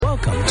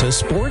Welcome to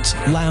Sports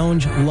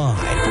Lounge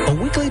Live, a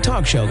weekly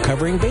talk show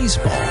covering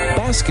baseball,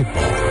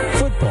 basketball,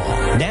 football,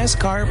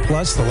 NASCAR,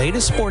 plus the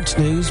latest sports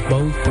news,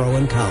 both pro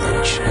and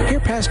college. Hear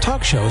past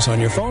talk shows on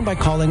your phone by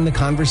calling the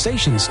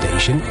Conversation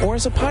Station or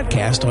as a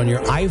podcast on your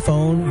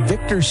iPhone,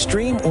 Victor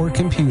Stream, or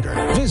computer.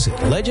 Visit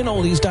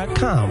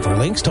legendoldies.com for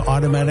links to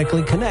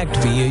automatically connect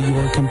via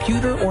your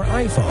computer or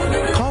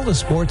iPhone. Call the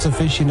sports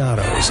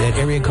aficionados at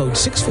area code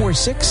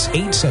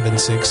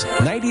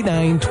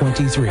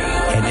 646-876-9923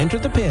 and enter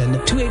the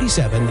PIN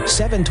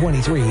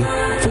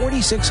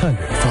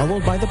 287-723-4600,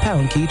 followed by the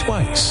pound key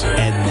twice.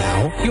 And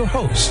now, your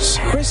hosts,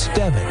 Chris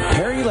Devon,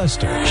 Perry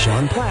Lester,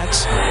 Sean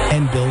Platts,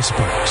 and Bill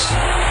Sparks.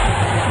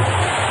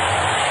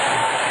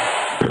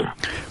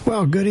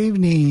 Well, good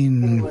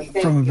evening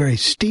from a very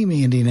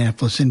steamy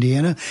Indianapolis,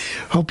 Indiana.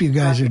 Hope you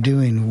guys are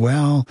doing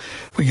well.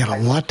 We got a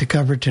lot to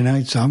cover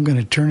tonight, so I'm going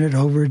to turn it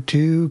over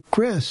to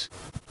Chris.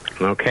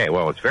 Okay,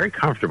 well, it's very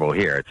comfortable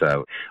here. It's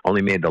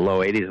only made the low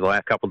 80s the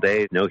last couple of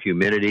days, no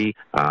humidity.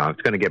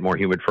 It's going to get more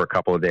humid for a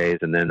couple of days,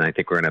 and then I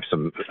think we're going to have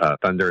some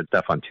thunder and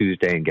stuff on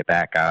Tuesday and get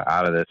back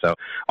out of this. So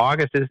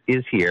August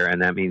is here,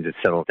 and that means it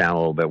settles down a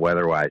little bit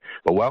weather-wise.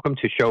 But welcome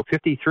to show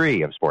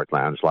 53 of Sports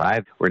Lounge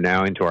Live. We're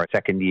now into our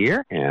second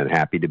year, and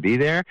happy to be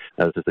there.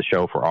 This is the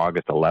show for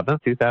August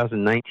 11th,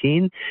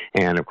 2019.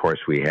 And, of course,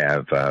 we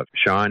have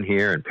Sean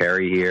here and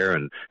Perry here,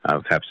 and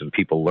have some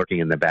people lurking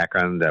in the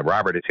background.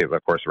 Robert is here,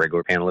 of course, a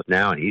regular panelist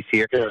now, and he's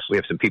here. Yes. We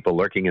have some people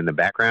lurking in the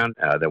background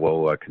that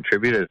will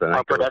contribute as the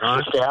night goes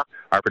on.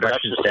 Our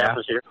production staff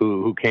is here.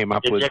 Who came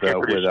up with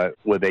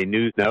a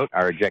news note.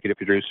 Our executive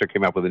producer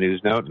came up with a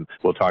news note, and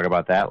we'll talk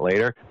about that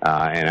later.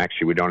 And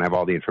actually, we don't have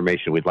all the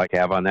information we'd like to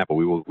have on that, but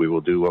we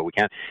will do what we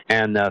can.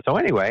 And so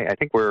anyway, I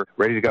think we're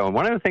ready to go. And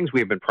one of the things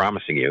we've been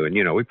promising you, and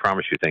we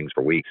promise you things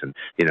for weeks, and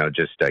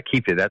just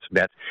keep it. That's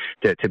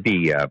to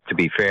be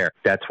fair.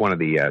 That's one of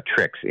the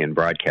tricks in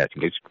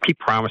broadcasting. Just keep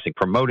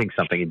promoting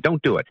something, and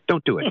don't do it.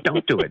 Don't do it.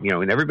 Don't do it.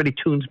 And everybody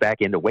tunes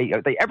back in to wait.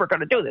 Are they ever going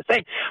to do this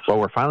thing? Well,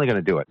 we're finally going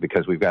to do it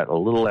because we've got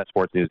a little less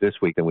sports news this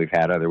week than we've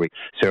had other weeks.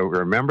 So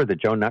remember the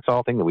Joe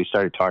Nutsall thing that we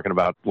started talking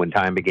about when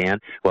time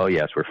began? Well,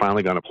 yes, we're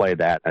finally going to play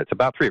that. It's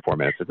about 3 or 4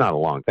 minutes. It's not a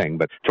long thing,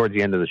 but towards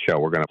the end of the show,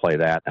 we're going to play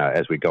that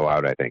as we go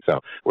out, I think. So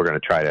we're going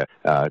to try to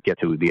get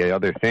to the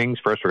other things.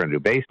 First, we're going to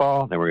do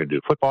baseball. Then we're going to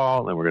do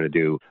football. Then we're going to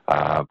do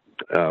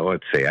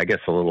let's see, I guess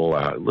a little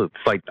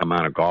slight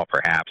amount of golf,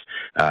 perhaps.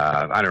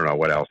 I don't know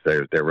what else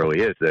there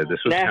really is. This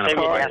was kind of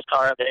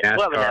NASCAR update.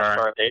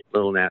 NASCAR update.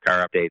 Little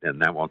NASCAR update,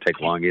 and that won't take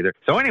long either.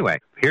 So anyway,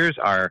 here's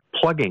our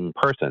plugging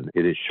person.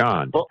 It is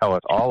Sean. Tell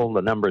us all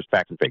the numbers,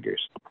 facts, and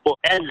figures. Well,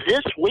 and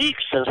this week,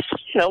 since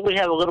we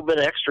have a little bit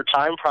of extra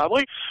time,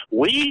 probably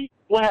we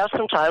will have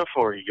some time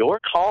for your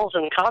calls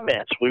and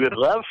comments. We would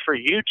love for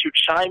you to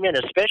chime in,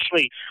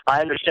 especially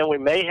I understand we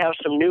may have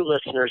some new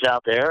listeners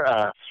out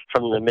there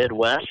from the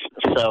Midwest,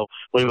 so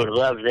we would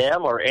love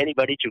them or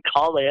anybody to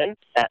call in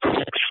at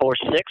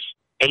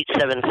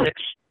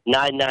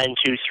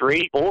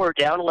 646-876-9923 or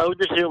download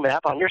the Zoom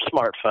app on your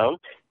smartphone.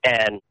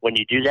 And when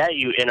you do that,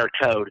 you enter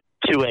code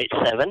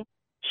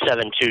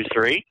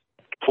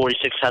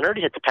 287-723-4600,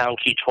 hit the pound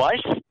key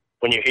twice.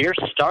 When you're here,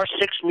 star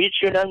 6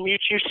 mutes you and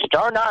unmutes you.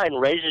 Star 9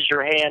 raises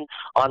your hand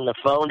on the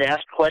phone to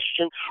ask a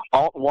question.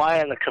 Alt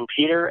Y on the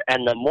computer,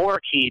 and the more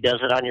key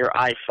does it on your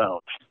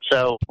iPhone.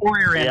 So, or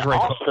your Android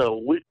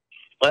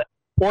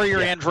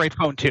Android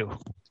phone too.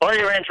 Or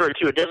your Android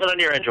too. It does it on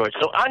your Android.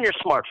 So on your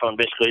smartphone,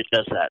 basically, it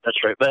does that.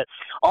 That's right. But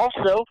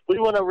also, we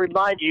want to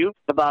remind you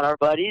about our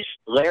buddies,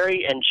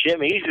 Larry and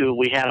Jimmy, who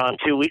we had on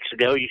 2 weeks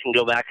ago. You can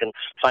go back and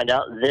find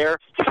out their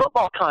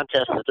football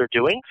contest that they're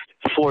doing.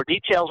 For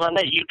details on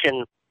that, you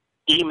can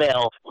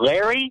email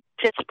Larry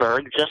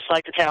Pittsburgh, just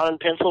like the town in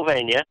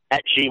Pennsylvania,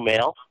 at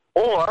Gmail,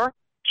 or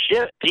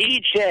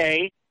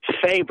DJ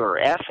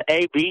Faber,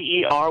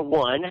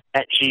 Faber1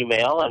 at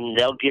Gmail, and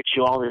they'll get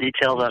you all the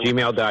details on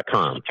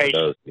gmail.com.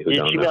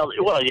 Gmail.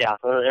 Well, yeah,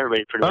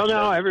 everybody pretty much. Oh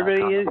no,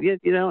 everybody is.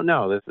 You don't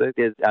know.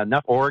 There's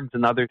enough orgs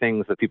and other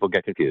things that people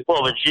get confused.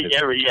 Well, but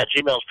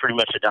Gmail's pretty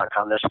much a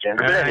 .com. That's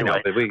standard. But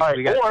anyway, I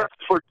know, or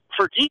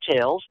for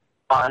details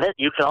on it,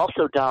 you can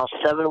also dial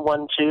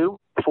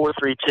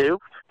 712-432-3642.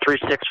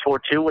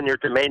 When you're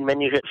at the main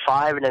menu, hit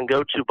 5 and then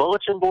go to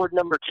bulletin board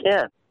number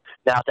 10.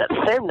 Now, at that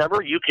same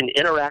number, you can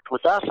interact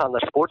with us on the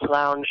Sports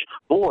Lounge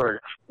board,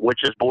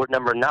 which is board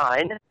number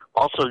 9.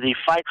 Also, the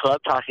Fight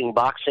Club, talking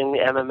boxing,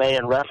 MMA,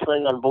 and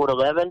wrestling on board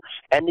 11.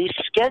 And the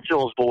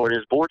Schedules board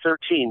is board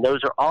 13.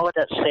 Those are all at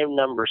that same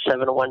number,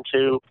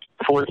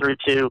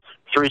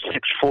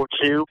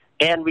 712-432-3642.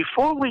 And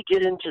before we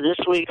get into this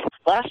week,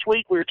 last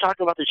week we were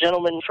talking about the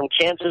gentleman from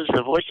Kansas,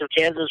 the voice of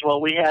Kansas.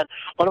 Well, we had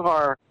one of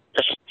our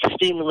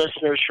esteemed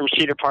listeners from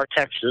Cedar Park,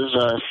 Texas,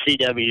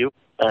 CW,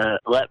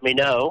 let me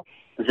know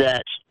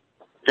that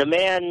the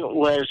man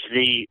was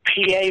the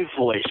PA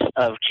voice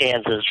of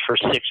Kansas for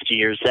 60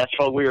 years. That's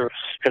why we were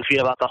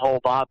confused about the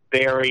whole Bob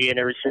Berry and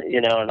everything,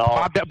 and all.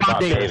 Bob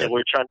Davis.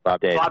 We're trying. Bob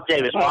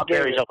Davis. Bob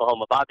Berry's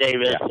Oklahoma. Bob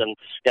Davis,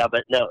 yeah.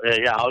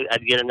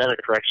 I'd get another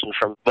correction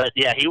from. But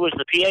yeah, he was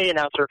the PA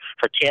announcer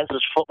for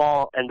Kansas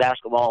football and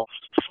basketball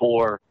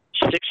for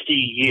 60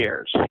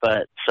 years.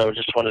 But so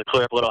just wanted to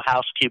clear up a little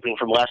housekeeping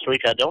from last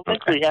week. I don't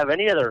think we have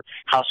any other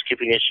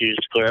housekeeping issues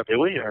to clear up, do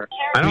we? Or?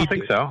 I don't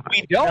think so.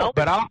 We don't,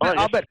 but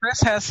I'll bet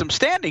Chris has some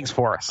standings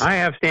for us. I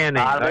have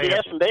standings. We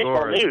have some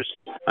baseball news.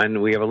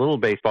 And we have a little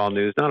baseball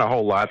news, not a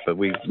whole lot, but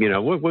we've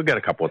got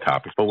a couple of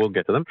topics, but we'll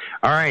get to them.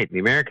 All right, the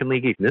American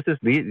League East.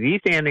 These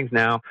standings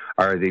now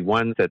are the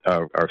ones that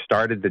are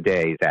started the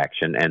day's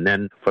action, and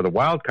then for the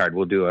wild card,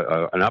 we'll do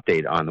an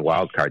update on the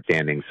wild card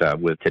standings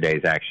with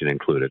today's action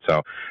included.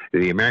 So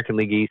the American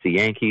League East, the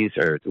Yankees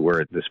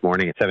were this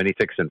morning at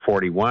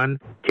 76-41.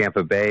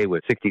 Tampa Bay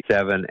with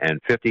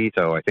 67-50.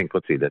 So I think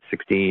that's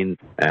 16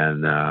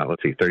 and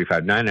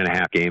 35,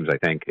 9.5 games. I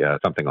think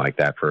something like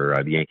that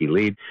for the Yankee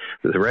lead.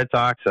 The Red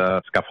Sox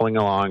scuffling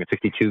along at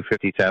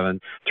 62-57.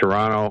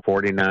 Toronto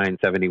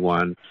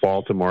 49-71.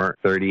 Baltimore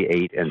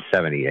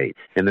 38-78.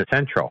 In the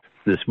Central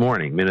this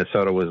morning,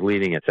 Minnesota was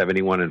leading at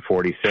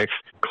 71-46.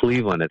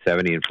 Cleveland at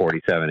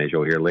 70-47. As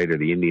you'll hear later,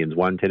 the Indians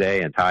won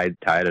today and tied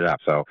it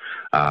up. So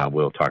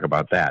we'll talk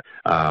about that.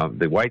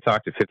 The White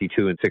Sox at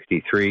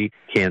 52-63.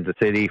 Kansas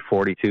City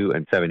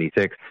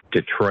 42-76.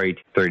 Detroit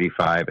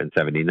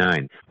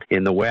 35-79.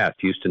 In the West,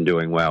 Houston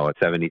doing well at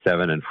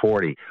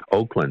 77-40.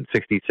 Oakland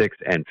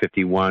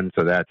 66-51.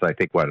 So that's, I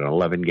think, an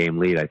 11-game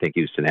lead I think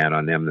Houston had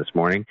on them this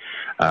morning.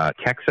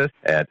 Texas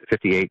at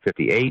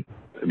 58-58.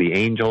 The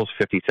Angels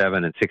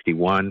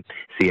 57-61,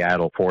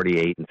 Seattle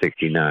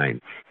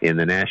 48-69. In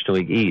the National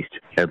League East,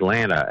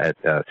 Atlanta at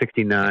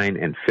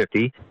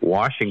 69-50,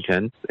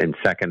 Washington in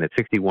second at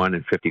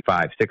 61-55,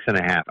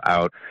 6.5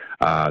 out.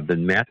 The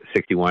Mets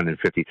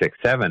 61-56,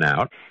 7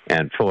 out,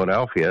 and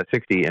Philadelphia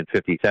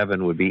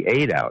 60-57 would be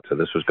 8 out. So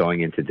this was going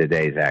into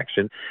today's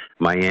action.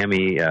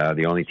 Miami,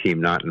 the only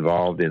team not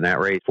involved in that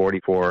race,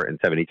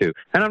 44-72.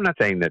 And I'm not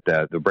saying that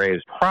the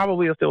Braves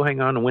probably will still hang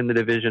on and win the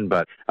division,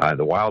 but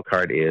the wild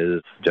card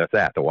is just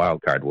that, the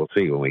wild card. We'll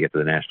see when we get to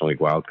the National League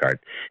wild card.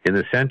 In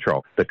the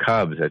Central, the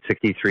Cubs at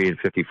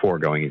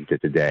 63-54 going into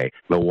today.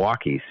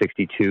 Milwaukee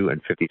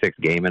 62-56,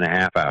 game and a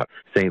half out.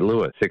 St.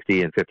 Louis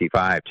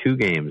 60-55, 2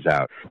 games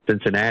out.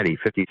 Cincinnati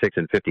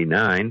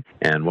 56-59,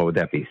 and what would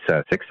that be?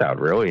 6 out,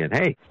 really. And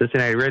hey,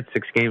 Cincinnati Reds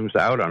 6 games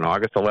out on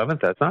August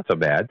 11th. That's not so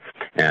bad,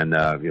 and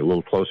a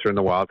little closer in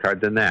the wild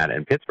card than that.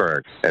 And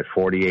Pittsburgh at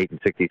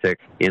 48-66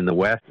 in the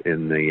West,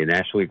 in the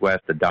National League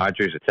West. The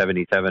Dodgers at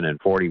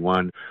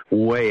 77-41,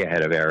 way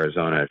ahead of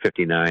Arizona at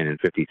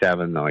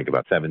 59-57, like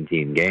about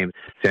 17 games.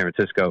 San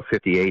Francisco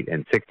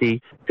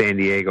 58-60, San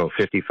Diego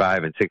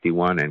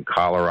 55-61, and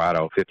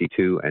Colorado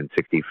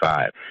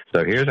 52-65.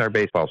 So here's our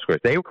baseball scores.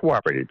 They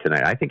cooperated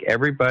tonight. I think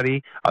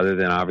everybody, other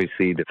than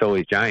obviously the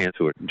Phillies Giants,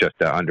 who are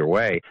just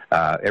underway,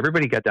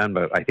 everybody got done,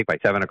 I think by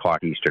 7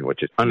 o'clock Eastern,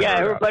 which is unheard of.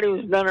 Yeah, everybody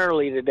was done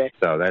early today.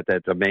 So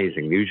that's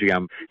amazing. Usually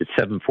it's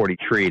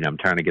 7:43, and I'm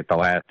trying to get the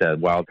last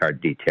wild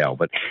card detail.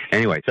 But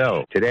anyway,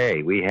 so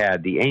today we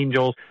had the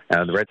Angels,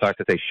 the Red Sox,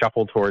 as they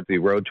shuffle towards the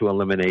road to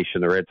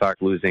elimination. The Red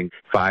Sox losing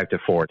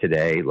 5-4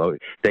 today.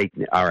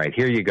 All right,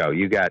 here you go.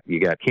 You got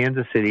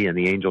Kansas City and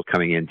the Angels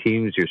coming in.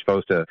 Teams you're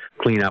supposed to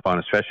clean up on,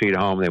 especially at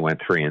home. They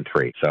went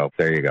 3-3. So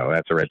there you go.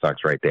 That's the Red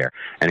Sox right there.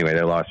 Anyway,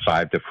 they lost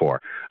 5-4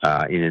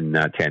 in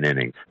 10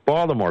 innings.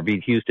 Baltimore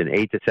beat Houston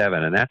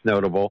 8-7, and that's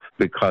notable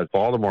because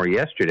Baltimore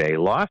yesterday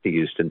lost to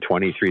Houston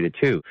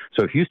 23-2.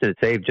 So if Houston had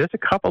saved just a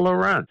couple of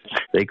runs,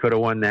 they could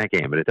have won that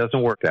game. But it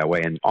doesn't work that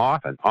way, and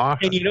often.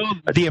 And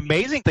the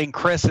amazing thing,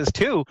 Chris, is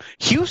too,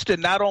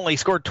 Houston not only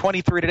scored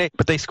 23 today,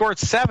 but they scored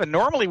 7.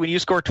 Normally, when you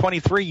score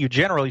 23, you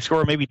generally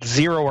score maybe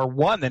 0 or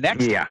 1 the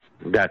next. Yeah,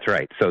 that's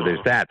right. So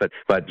there's that.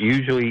 But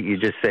usually you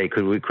just say,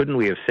 couldn't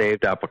we have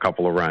saved up a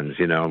couple of runs,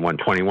 and won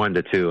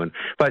 21-2?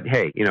 But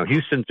hey,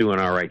 Houston's doing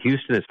all right.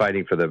 Houston is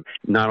fighting for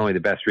not only the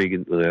best league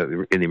in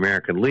the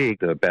American League,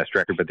 the best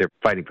record, but they're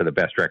fighting for the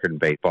best record in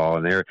baseball,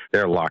 and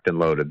they're locked and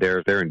loaded.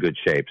 They're in good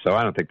shape. So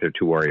I don't think they're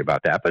too worried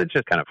about that. But it's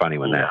just kind of funny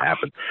when that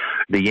happens.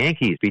 The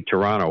Yankees beat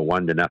Toronto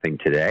 1-0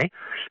 today.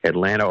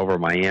 Atlanta over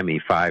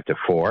Miami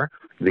 5-4.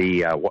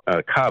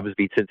 The Cubs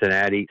beat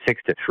Cincinnati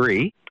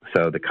 6-3.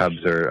 So the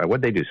Cubs are,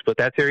 what'd they do? Split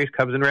that series,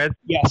 Cubs and Reds?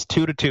 Yes,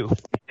 2-2.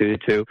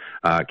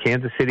 2-2.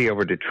 Kansas City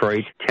over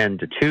Detroit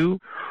 10-2.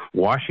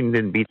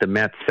 Washington beat the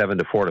Mets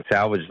 7-4 to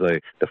salvage the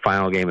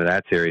final game of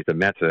that series. The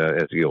Mets,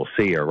 as you'll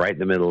see, are right in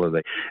the middle of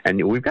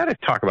and we've got to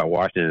talk about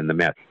Washington and the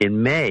Mets.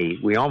 In May,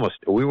 we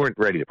weren't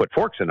ready to put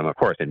forks in them, of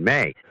course, in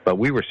May, but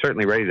we were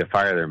certainly ready to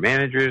fire their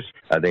managers.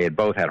 They had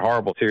both had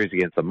horrible series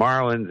against the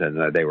Marlins,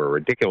 and they were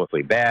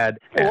ridiculously bad.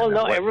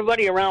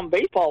 Everybody around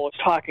baseball was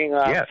talking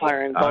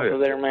firing both of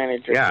their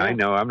managers. Yeah, I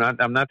know. I'm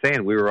not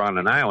saying we were on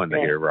an island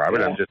here,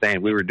 Robert. Yeah. I'm just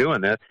saying we were doing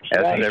this,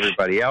 as was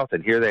everybody else,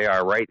 and here they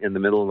are right in the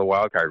middle of the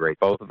wild card race.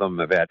 Both of them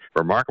have had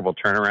remarkable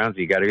turnarounds.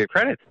 You got to give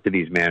credit to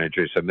these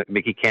managers. So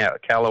Mickey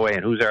Callaway,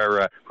 and who's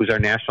our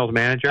Nationals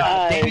manager?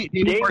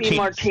 Davey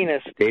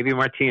Martinez. Davey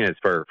Martinez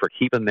for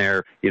keeping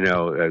their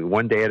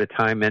one day at a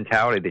time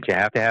mentality that you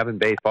have to have in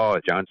baseball.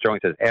 As John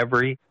Sterling says,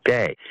 every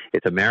day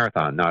it's a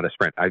marathon, not a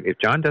sprint. If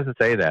John doesn't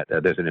say that,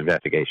 there's an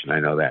investigation. I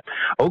know that.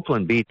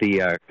 Oakland beat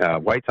the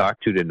White Sox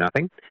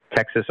 2-0.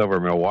 Texas over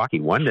Milwaukee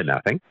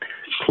 1-0.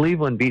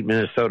 Cleveland beat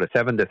Minnesota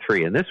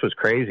 7-3, and this was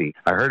crazy.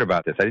 I heard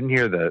about this. I didn't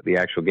hear the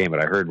actual game,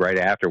 but I heard right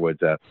afterwards.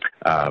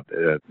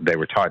 They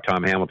were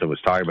Tom Hamilton was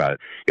talking about it.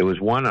 It was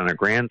won on a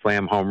grand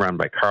slam home run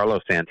by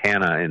Carlos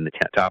Santana in the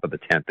top of the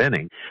 10th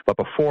inning. But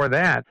before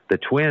that, the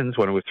Twins,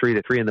 when it was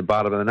 3-3 in the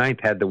bottom of the ninth,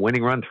 had the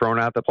winning run thrown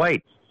out the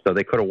plate. So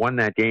they could have won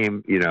that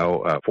game,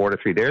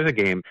 4-3. There's a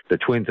game, the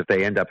Twins, if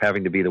they end up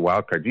having to be the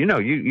wild card, you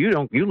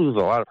lose a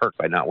lot of perk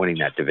by not winning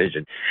that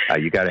division.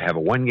 You got to have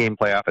a 1-game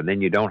playoff, and then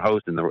you don't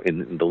host in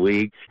the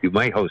league. You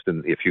might host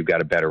if you've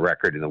got a better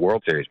record in the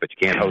World Series, but you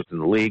can't host in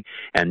the league.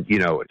 And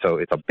so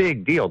it's a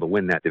big deal to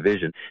win that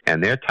division.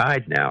 And they're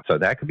tied now, so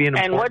that could be an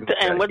important game.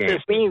 And what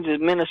this means is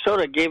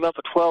Minnesota gave up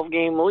a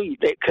 12-game lead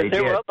because they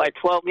were up by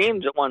 12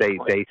 games at one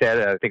point. They said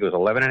I think it was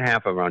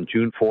 11.5 on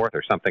June 4th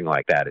or something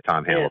like that.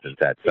 Tom Hamilton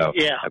said so.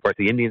 Yeah. Of course,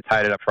 the Indians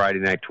tied it up Friday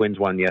night. Twins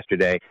won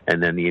yesterday,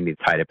 and then the Indians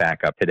tied it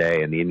back up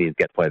today, and the Indians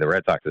get to play the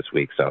Red Sox this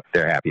week, so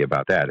they're happy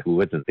about that, who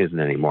isn't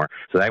anymore.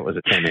 So that was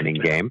a 10-inning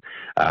game.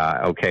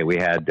 We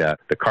had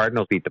the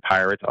Cardinals beat the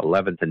Pirates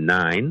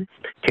 11-9.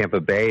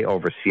 Tampa Bay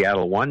over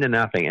Seattle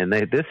 1-0, and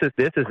this is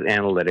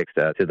analytics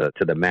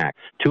to the max.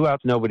 2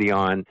 outs, nobody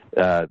on.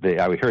 I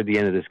heard the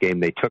end of this game.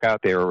 They took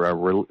out their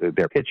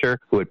pitcher,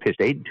 who had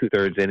pitched 8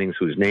 2/3 innings,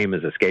 whose name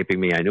is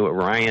escaping me. I knew it,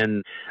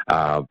 Ryan.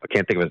 I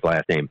can't think of his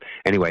last name.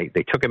 Anyway,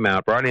 they took him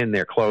out, brought in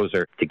their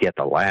closer to get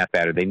the last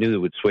batter. They knew it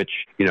would switch,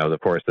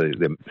 of course,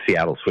 the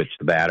Seattle switched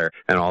the batter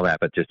and all that,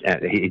 but just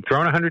he'd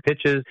thrown 100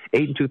 pitches,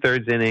 8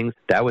 2/3 innings.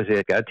 That was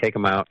it. Got to take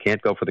him out.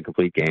 Can't go for the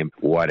complete game.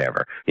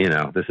 Whatever.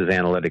 This is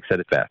analytics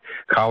at its best.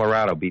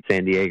 Colorado beat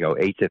San Diego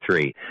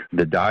 8-3.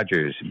 The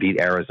Dodgers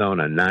beat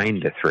Arizona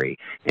 9-3.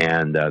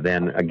 And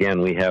then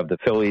again, we have the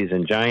Phillies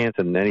and Giants.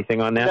 And anything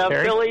on that?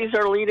 The Phillies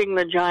are leading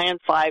the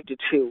Giants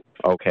 5-2.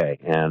 Okay,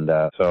 and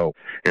that's a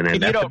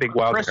big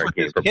wild card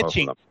game for both of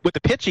them. With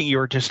the pitching you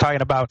were just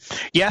talking about,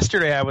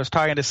 yesterday I was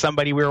talking to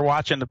somebody, we were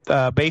watching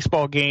the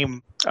baseball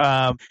game.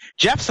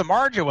 Jeff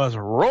Samardzija was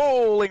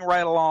rolling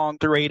right along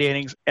through 8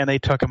 innings, and they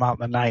took him out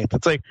in the 9th.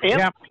 It's like,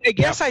 I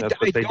guess I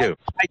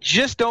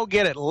just don't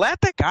get it.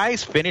 Let the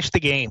guys finish the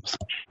games.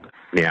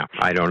 Yeah,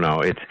 I don't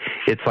know.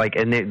 It's like,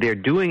 and they're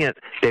doing it.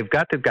 They've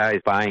got the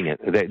guys buying it.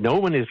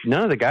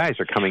 None of the guys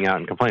are coming out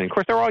and complaining. Of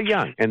course, they're all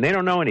young and they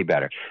don't know any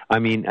better. I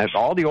mean,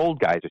 all the old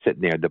guys are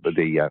sitting there.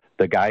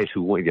 The guys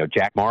who,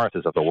 Jack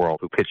Morris's of the world,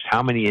 who pitched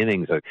how many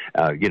innings?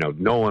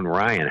 Nolan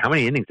Ryan. How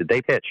many innings did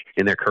they pitch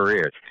in their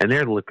careers? And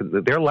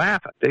they're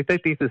laughing. They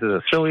think this is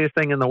the silliest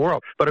thing in the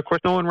world. But of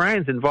course, Nolan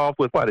Ryan's involved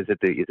with what? Is it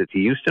the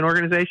Houston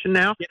organization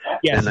now?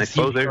 Yes. And I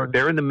suppose they're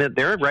right in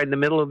the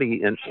middle of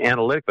the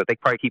analytics, but they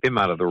probably keep him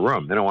out of the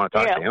room. They don't want to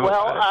talk to him.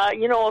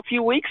 Well, a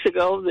few weeks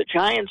ago, the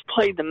Giants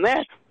played the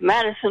Mets.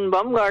 Madison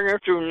Bumgarner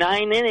threw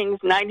 9 innings,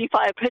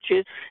 95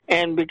 pitches,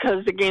 and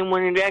because the game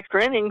went into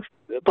extra innings,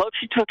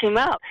 Bochy took him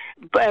out.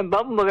 And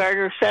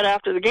Bumgarner said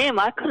after the game,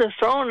 I could have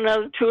thrown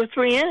another 2 or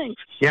 3 innings.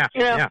 Yeah,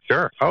 yeah,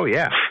 sure. Oh,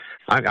 yeah.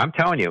 I'm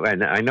telling you,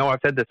 and I know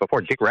I've said this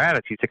before, Dick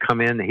Raddatz used to come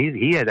in.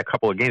 He had a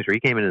couple of games where he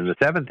came in the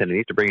 7th, and he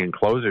used to bring in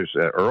closers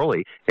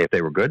early if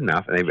they were good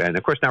enough. And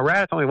of course, now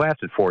Raddatz only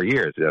lasted 4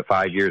 years,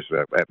 5 years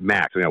at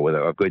max, with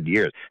a good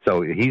years.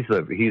 So he's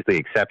the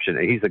exception.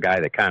 He's the guy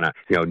that kind of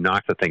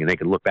knocks the thing, and they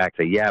can look back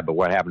and say, yeah, but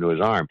what happened to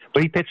his arm?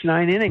 But he pitched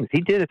 9 innings.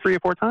 He did it 3 or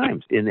 4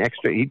 times in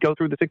extra. He'd go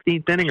through the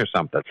 16th inning or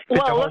something.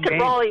 Well,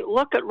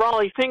 look at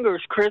Raleigh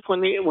Fingers, Chris.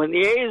 When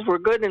the A's were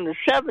good in the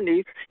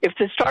 70s, if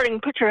the starting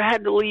pitcher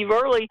had to leave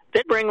early,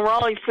 they'd bring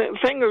Raleigh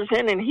Fingers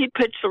in, and he'd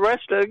pitch the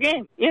rest of the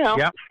game.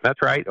 Yeah,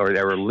 that's right. Or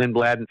there were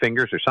Lindblad and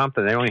Fingers or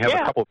something. They only have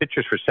a couple of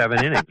pitchers for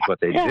 7 innings. What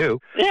they do.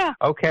 Yeah.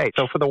 Okay,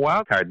 so for the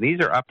wild card, these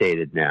are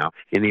updated now.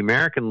 In the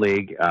American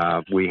League,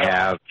 we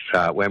have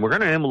when we're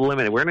going to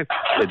eliminate. We're going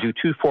to do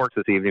 2 forks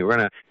this evening. We're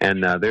going to,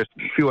 and there's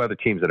a few other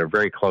teams that are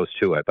very close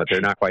to it, but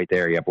they're not quite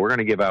there yet. But we're going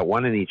to give out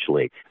 1 in each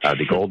league,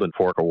 the Golden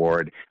Fork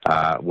Award.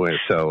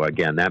 So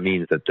again, that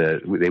means that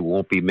they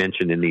won't be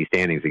mentioned in these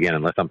standings again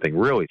unless something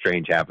really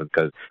strange happens,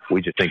 because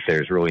we just think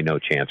there's really no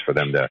chance for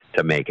them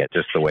to make it,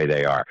 just the way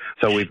they are.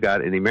 So we've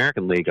got in the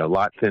American League a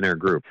lot thinner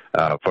group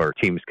for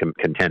teams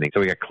contending. So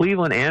we got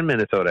Cleveland and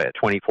Minnesota at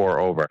 24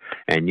 over,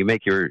 and you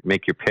make your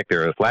pick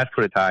there. If last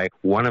put a tie,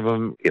 one of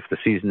them, if the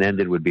season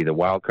ended, would be the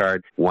wild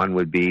card. One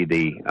would be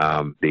the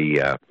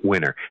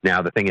winner.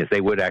 Now the thing is,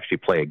 they would actually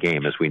play a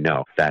game, as we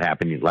know. That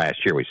happened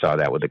last year. We saw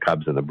that with the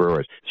Cubs and the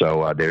Brewers.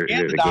 So there's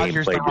a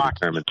game played to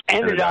determine.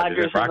 And the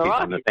Dodgers and the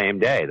Rockies on the same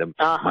day,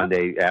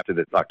 Monday after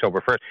the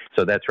October 1st.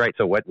 So that's right.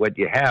 So what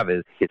you have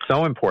is, it's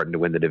so important to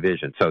win the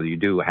division. So you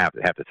do have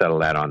to settle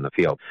that on the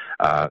field.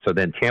 So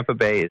then Tampa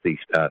Bay is the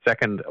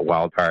second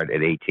wild card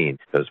at 18.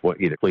 So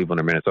either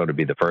Cleveland or Minnesota would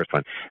be the first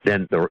one.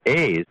 Then the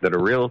A's that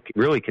are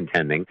really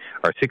contending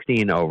are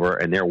 16 over,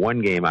 and they're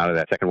 1 game out of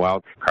that second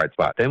wild card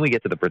spot. Then we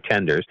get to the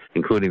pretenders,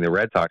 including the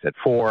Red Sox at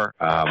 4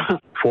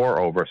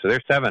 over. So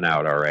they're 7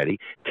 out already.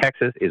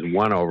 Texas is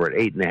 1 over at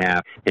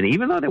 8.5. And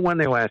even though they won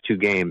their last 2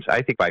 games,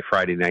 I think by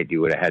Friday night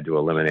you would have had to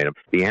eliminate them.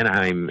 The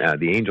Anaheim,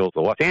 the Angels,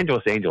 the Los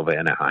Angeles Angels of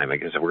Anaheim. I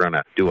guess if we're going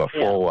to do a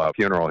full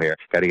funeral here,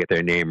 got to get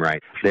their name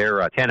right. They're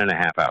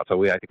 10.5 out,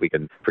 so I think we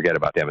can forget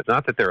about them. It's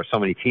not that there are so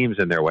many teams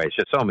in their way. It's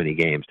just so many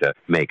games to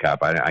make up.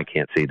 I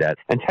can't see that.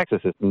 And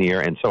Texas is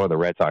near, and so are the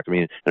Red Sox. I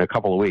mean, in a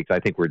couple of weeks, I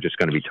think we're just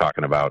going to be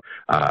talking about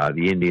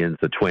the Indians,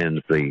 the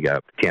Twins,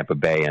 the Tampa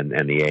Bay, and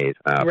the A's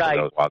for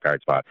those wild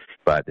card spots.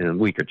 But in a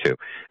week or two.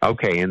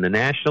 Okay, in the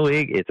National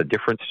League, it's a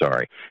different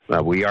story.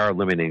 We are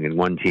eliminating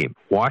one team.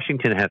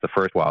 Washington has the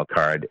first wild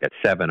card at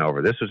 7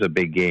 over. This was a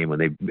big game when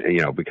they,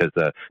 because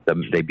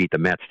they beat the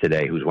Mets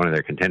today, who's one of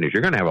their contenders.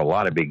 You're going to have a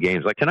lot of big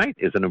games. Like tonight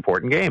is an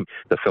important game.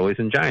 The Phillies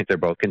and Giants, they're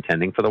both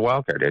contending for the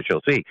wild card, as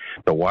you'll see.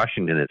 So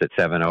Washington is at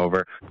 7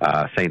 over.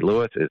 St.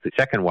 Louis is the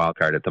second wild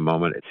card at the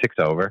moment at 6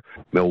 over.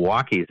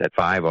 Milwaukee's at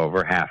 5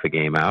 over, half a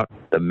game out.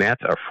 The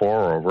Mets are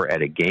 4 over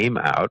at a game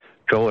out.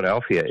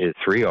 Philadelphia is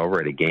 3 over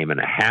at a game and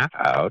a half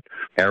out.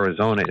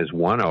 Arizona is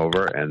 1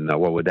 over, and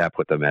what would that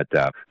put them at?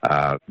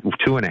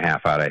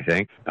 2.5 out, I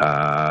think.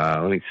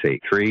 Let me see.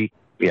 3.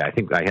 Yeah, I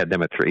think I had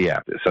them at 3. Yeah,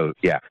 so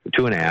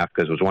 2.5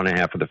 because it was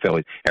 1.5 for the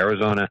Phillies.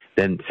 Arizona,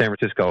 then San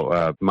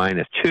Francisco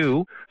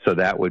 -2, so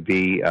that would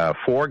be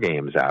 4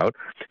 games out.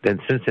 Then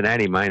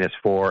Cincinnati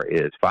 -4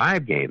 is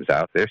 5 games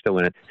out. They're still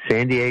in it.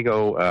 San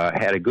Diego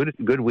had a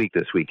good week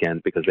this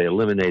weekend because they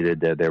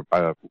eliminated their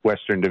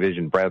Western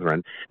Division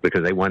brethren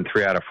because they won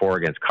 3 out of 4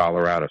 against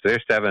Colorado. So they're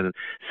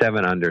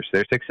 7 under. So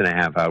they're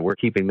 6.5 out. We're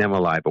keeping them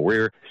alive, but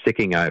we're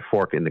sticking a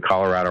fork in the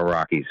Colorado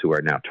Rockies, who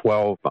are now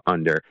 12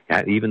 under,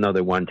 even though they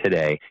won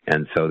today.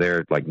 And so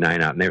they're like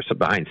 9 out, and they're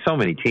behind so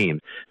many teams.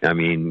 I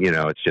mean,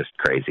 it's just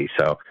crazy.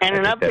 So, and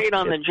an update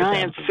on the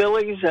Giants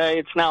Phillies.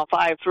 It's now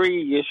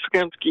 5-3.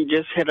 Yastrzemski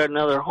just hit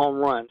another home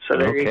run. So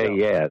there you go. Okay,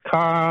 yeah,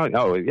 Carl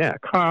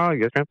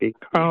Yastrzemski.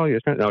 No,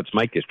 it's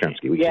Mike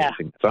Yastrzemski. We can't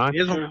sing the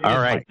song. All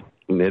right.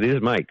 It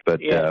is Mike, but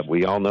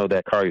we all know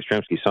that Carl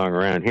Yastrzemski song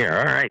around here.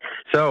 All right.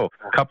 So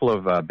a couple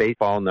of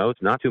baseball notes,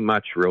 not too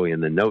much really in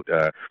the note.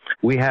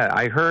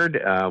 I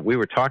heard we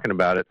were talking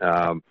about it.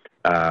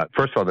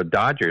 First of all, the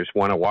Dodgers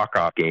won a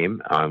walk-off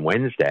game on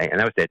Wednesday,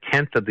 and that was their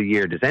 10th of the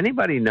year. Does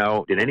anybody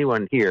know, did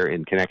anyone hear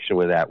in connection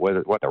with that,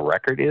 what the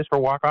record is for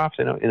walk-offs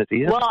in a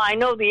season? Well, I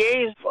know the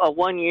A's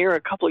a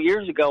couple of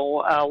years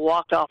ago,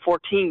 walked off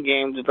 14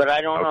 games, but I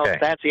don't know if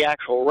that's the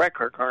actual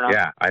record or not.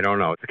 Yeah, I don't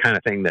know. It's the kind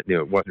of thing that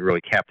wasn't really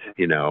kept,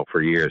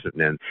 for years.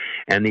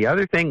 And the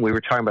other thing, we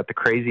were talking about the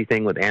crazy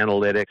thing with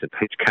analytics and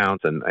pitch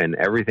counts and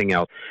everything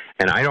else,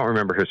 and I don't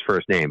remember his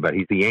first name, but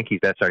he's the Yankees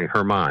best starting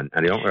Herman. I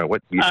don't know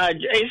what.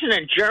 Isn't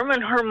it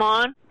German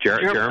Herman?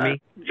 Jeremy?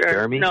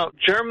 No,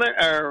 German,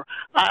 or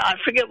I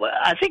forget.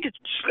 I think it's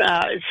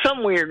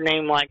some weird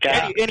name like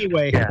that.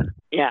 Anyway.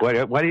 Yeah.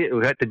 What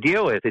the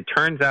deal is, it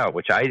turns out,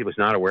 which I was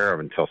not aware of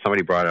until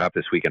somebody brought it up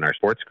this week in our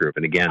sports group.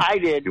 And again, I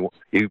did.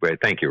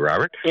 Thank you,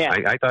 Robert. Yeah.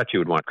 I thought you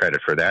would want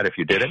credit for that if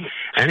you did it.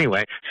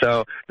 Anyway,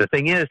 so the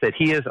thing is that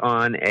he is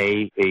on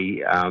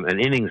an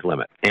innings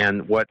limit.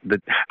 And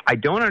I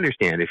don't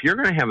understand, if you're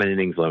going to have an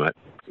innings limit,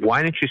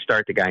 why don't you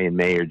start the guy in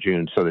May or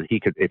June so that he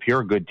could, if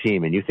you're a good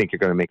team and you think you're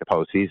going to make a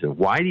postseason,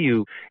 why do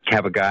you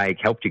have a guy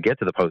help you get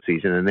to the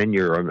postseason and then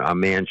you're a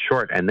man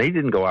short? And they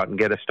didn't go out and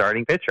get a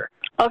starting pitcher.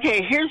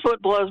 Okay, here's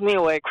what blows me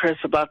away, Chris,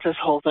 about this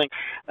whole thing.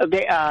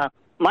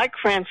 Mike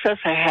Francesa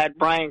had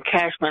Brian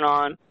Cashman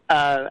on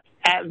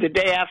the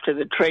day after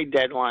the trade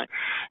deadline.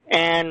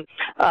 And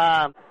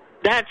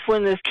that's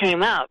when this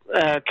came out.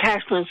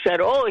 Cashman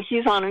said,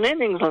 he's on an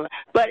innings limit.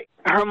 But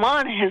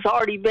Herman has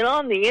already been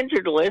on the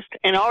injured list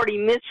and already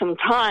missed some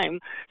time,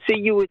 so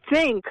you would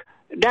think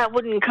that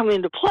wouldn't come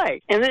into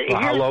play. And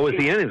how low is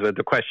the innings limit?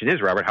 The question is,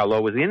 Robert, how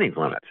low was the innings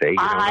limit? See, you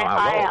don't know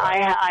how low.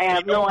 I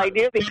have no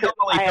idea because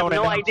I have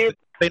no idea.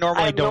 They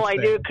normally I have no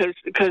idea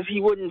because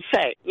he wouldn't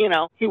say.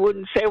 He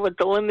wouldn't say what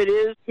the limit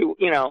is.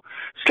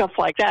 Stuff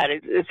like that.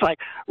 It's like,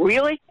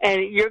 really?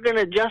 And you're going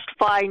to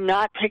justify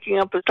not picking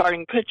up a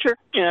starting pitcher?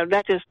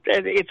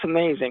 It's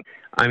amazing.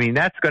 I mean,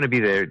 that's going to be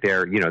their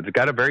they've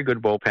got a very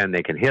good bullpen.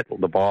 They can hit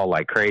the ball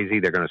like crazy.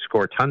 They're going to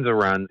score tons of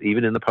runs,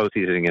 even in the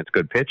postseason against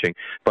good pitching.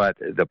 But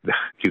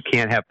you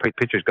can't have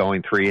pitchers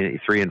going 3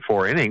 and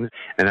 4 innings,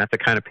 and that's the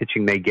kind of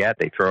pitching they get.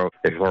 They throw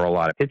a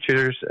lot of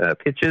pitches,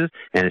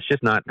 and it's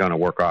just not going to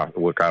work out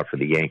for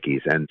the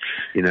Yankees. And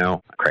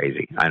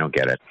crazy. I don't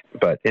get it.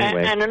 But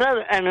anyway,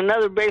 and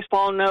another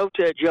baseball note: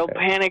 Joe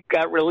Panik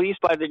got released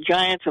by the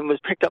Giants and was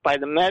picked up by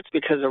the Mets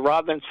because of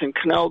Robinson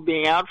Cano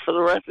being out for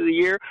the rest of the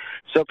year.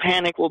 So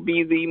Panik will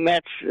be the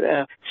Mets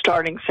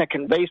starting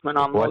second baseman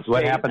on most days.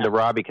 What happened to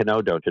Robbie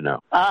Cano, don't you know?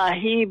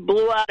 He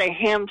blew out a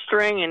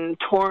hamstring and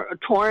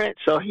torn it,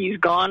 so he's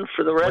gone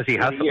for the rest of the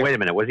year. Wait a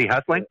minute, was he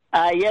hustling?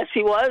 Yes,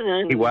 he was.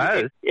 And he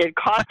was? It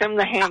cost him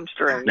the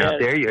hamstring. Now,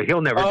 there you go.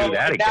 He'll never do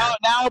that again.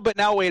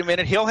 Now, wait a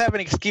minute. He'll have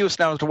an excuse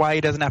now as to why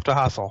he doesn't have to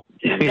hustle.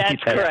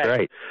 That's correct.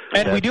 Right.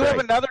 And we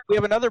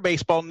have another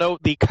baseball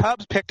note. The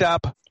Cubs picked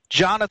up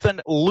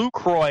Jonathan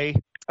Lucroy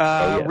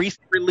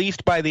recently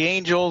released by the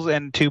Angels,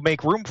 and to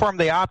make room for him,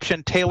 they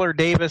optioned Taylor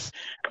Davis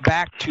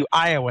back to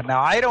Iowa.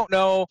 Now, I don't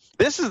know.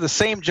 This is the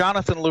same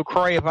Jonathan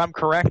Lucroy, if I'm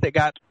correct, that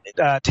got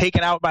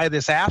taken out by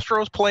this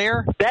Astros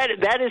player. That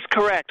is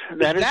correct.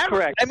 That is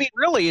correct. I mean,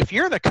 really, if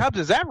you're the Cubs,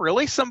 is that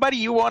really somebody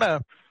you want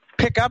to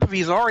pick up if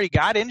he's already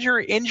got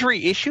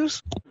injury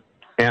issues?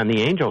 And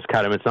the Angels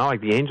cut him. It's not like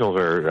the Angels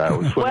are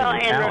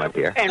swimming in talent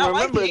here. And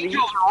remember, the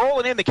Angels are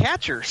rolling in the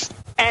catchers.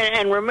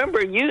 And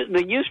remember,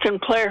 the Houston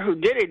player who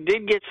did it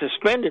did get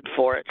suspended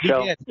for it.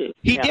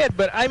 He did.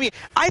 But, I mean,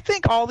 I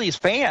think all these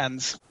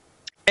fans,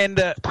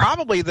 and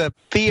probably the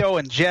Theo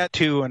and Jet,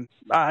 too, and,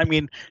 I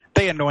mean,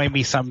 they annoy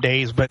me some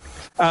days, but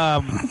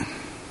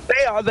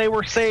they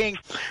were saying,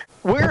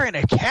 we're in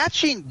a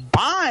catching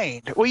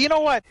bind. Well, you know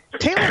what?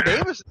 Taylor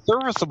Davis is a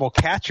serviceable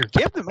catcher.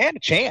 Give the man a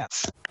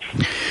chance.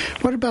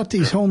 What about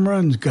these home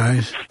runs,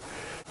 guys?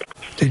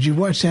 Did you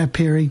watch that,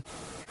 Perry?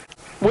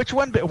 Which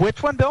one, Bill?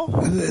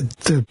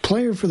 The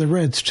player for the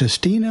Reds,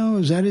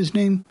 Castino, is that his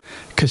name?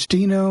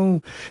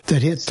 Castino,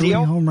 that hit 3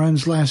 home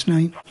runs last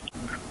night?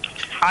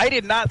 I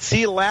did not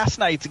see last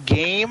night's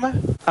game.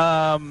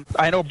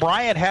 I know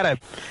Brian had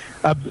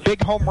a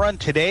big home run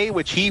today,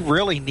 which he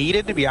really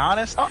needed, to be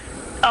honest.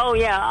 Oh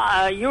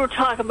yeah, you were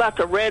talking about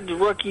the Reds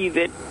rookie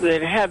that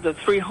had the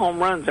 3 home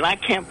runs, and I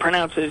can't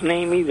pronounce his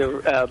name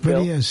either, Bill.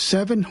 But he has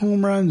 7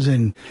 home runs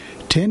in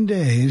 10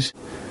 days.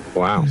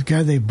 Wow. This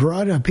guy they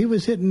brought up, he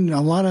was hitting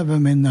a lot of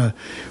them in the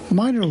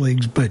minor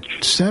leagues, but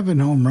 7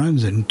 home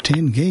runs in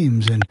 10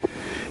 games. And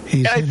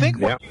I think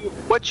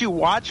what you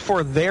watch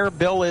for there,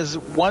 Bill, is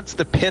once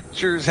the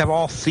pitchers have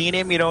all seen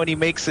him, and he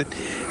makes it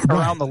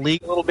around the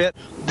league a little bit,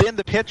 then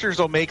the pitchers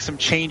will make some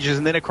changes,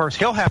 and then, of course,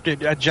 he'll have to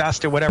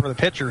adjust to whatever the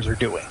pitchers are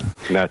doing.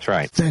 That's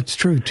right. That's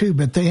true, too,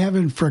 but they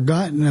haven't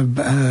forgotten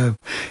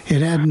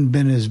it hadn't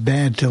been as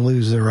bad to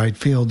lose the right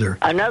fielder.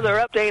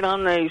 Another update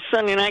on the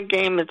Sunday night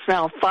game. It's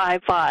now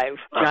 5-5.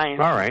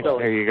 Giants. All right,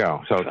 there you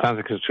go. So it sounds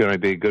like it's going to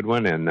be a good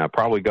one, and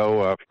probably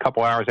go a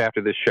couple hours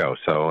after this show,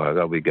 so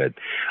that'll be good.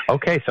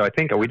 Okay, so I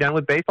think, are we done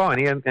with baseball?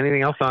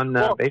 Anything else on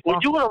baseball? We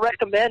do want to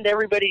recommend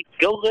everybody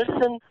go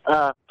listen.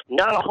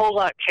 Not a whole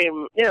lot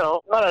came,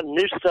 not a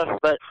new stuff,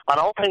 but on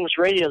All Things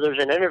Radio,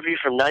 there's an interview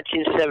from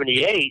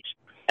 1978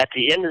 at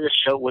the end of the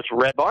show with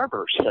Red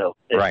Barber. So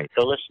right,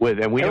 go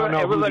listen. And we don't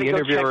know who the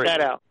interviewer is.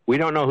 We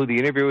don't know who the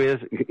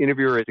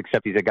interviewer is,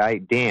 except he's a guy,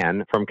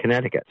 Dan, from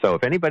Connecticut. So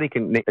if anybody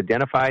can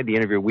identify the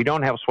interviewer, we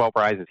don't have swell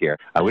prizes here.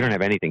 We don't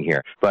have anything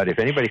here. But if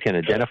anybody can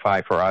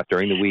identify for us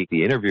during the week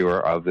the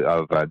interviewer of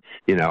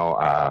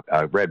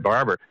Red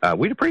Barber,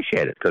 we'd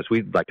appreciate it, because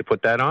we'd like to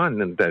put that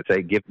on and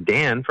say give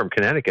Dan from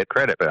Connecticut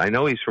credit. But I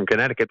know he's from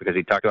Connecticut because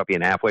he talked about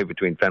being halfway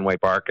between Fenway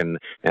Park and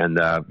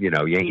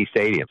Yankee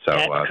Stadium. So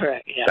that's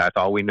correct. Yeah. That's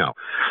all we know.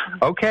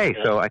 Okay,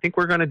 so I think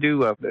we're going to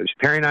do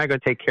Perry and I are going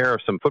to take care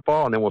of some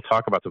football, and then we'll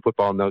talk about some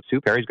football notes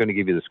too. Perry's going to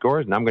give you the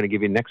scores, and I'm going to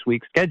give you next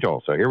week's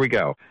schedule. So here we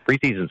go.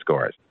 Preseason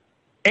scores.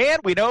 And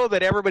we know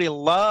that everybody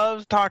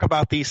loves to talk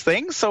about these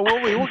things, so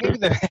we'll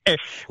give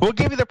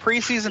you the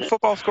preseason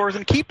football scores.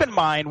 And keep in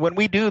mind, when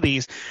we do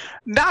these,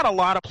 not a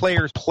lot of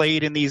players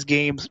played in these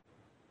games.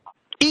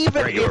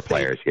 Even regular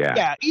players,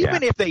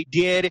 if they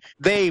did,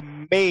 they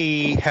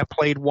may have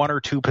played 1 or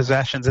 2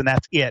 possessions, and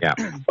that's it. Yeah.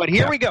 But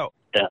here we go.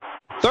 Yeah.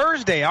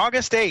 Thursday,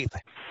 August 8th.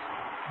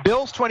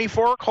 Bills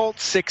 24,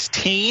 Colts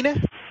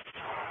 16.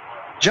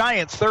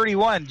 Giants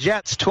 31,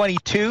 Jets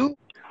 22.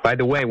 By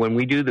the way, when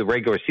we do the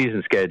regular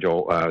season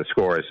schedule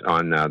scores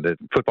on the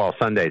football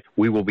Sundays,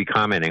 we will be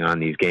commenting on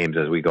these games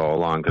as we go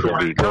along, because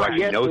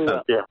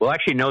we'll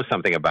actually know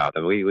something about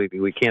them.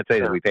 We can't say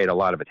that we paid a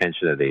lot of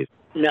attention to these.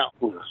 No.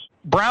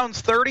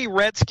 Browns 30,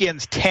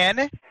 Redskins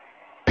 10.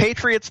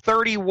 Patriots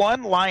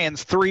 31,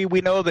 Lions 3.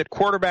 We know that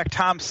quarterback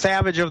Tom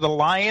Savage of the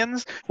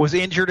Lions was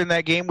injured in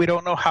that game. We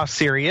don't know how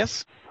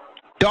serious.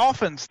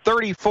 Dolphins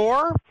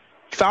 34,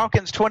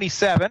 Falcons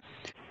 27.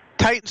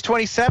 Titans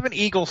 27,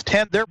 Eagles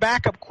 10. Their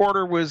backup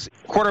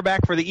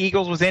quarterback for the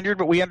Eagles was injured,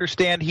 but we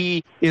understand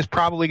he is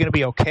probably going to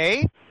be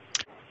okay.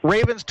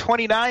 Ravens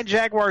 29,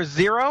 Jaguars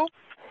 0.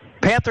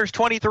 Panthers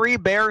 23,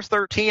 Bears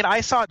 13.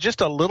 I saw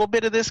just a little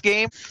bit of this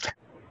game,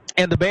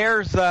 and the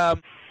Bears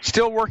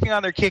still working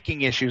on their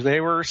kicking issues.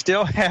 They were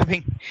still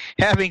having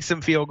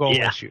some field goal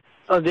issues.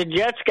 Oh, the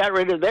Jets got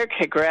rid of their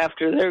kicker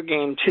after their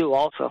game, too,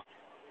 also.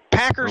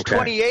 Packers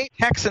 28,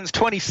 Texans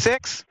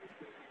 26.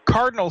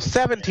 Cardinals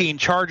 17,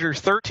 Chargers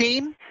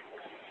 13.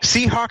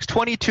 Seahawks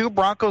 22,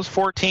 Broncos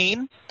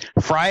 14.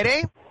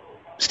 Friday,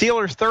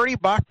 Steelers 30,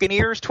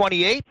 Buccaneers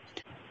 28.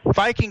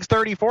 Vikings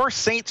 34,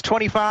 Saints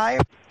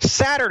 25.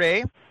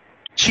 Saturday,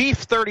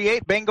 Chiefs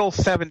 38, Bengals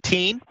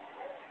 17.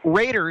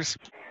 Raiders,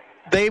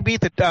 they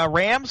beat the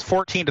Rams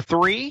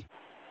 14-3.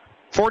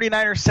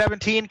 49ers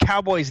 17,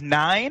 Cowboys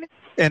 9.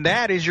 And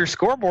that is your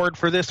scoreboard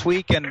for this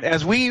week. And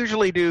as we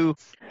usually do,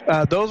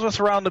 those of us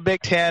around the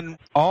Big Ten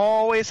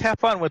always have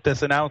fun with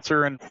this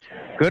announcer. And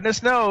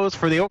goodness knows,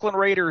 for the Oakland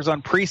Raiders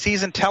on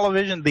preseason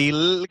television,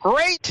 the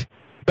great,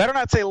 better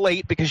not say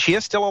late because she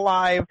is still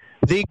alive,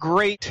 the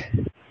great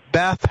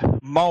Beth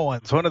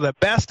Mullins, one of the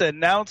best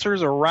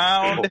announcers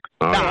around.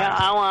 Yeah,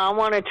 I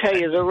want to tell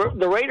you,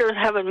 the Raiders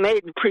haven't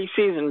made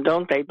preseason,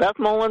 don't they? Beth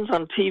Mullins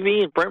on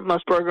TV and Brent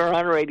Musburger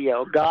on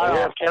radio. God,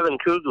 have Kevin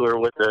Kugler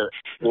with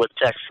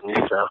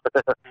Texans. So.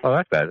 Oh,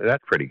 that's bad.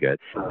 That's pretty good.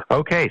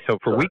 Okay, so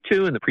for week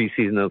 2 in the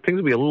preseason, things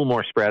will be a little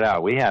more spread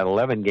out. We had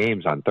 11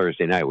 games on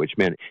Thursday night, which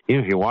meant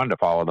even if you wanted to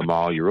follow them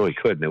all, you really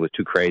couldn't. It was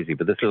too crazy.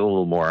 But this is a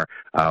little more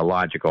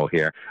logical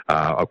here.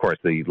 Of course,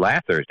 the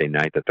last Thursday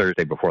night, the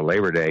Thursday before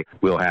Labor Day,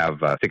 we'll have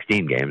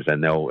 16 games,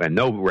 and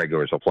no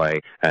regulars will play,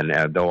 and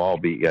they'll all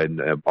be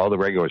all the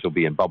regulars will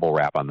be in bubble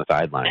wrap on the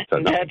sideline. So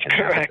that's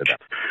correct.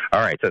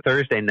 All right, so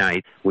Thursday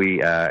night we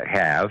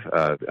have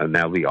and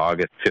that'll be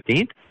August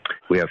 15th.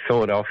 We have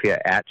Philadelphia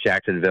at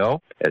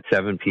Jacksonville at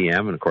 7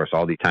 p.m., and, of course,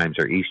 all these times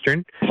are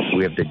Eastern.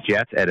 We have the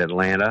Jets at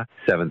Atlanta,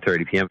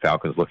 7:30 p.m.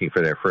 Falcons looking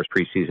for their first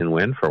preseason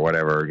win for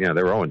whatever,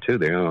 they were 0-2.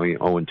 They're only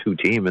 0-2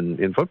 team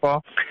in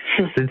football.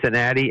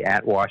 Cincinnati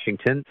at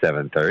Washington,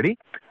 7:30.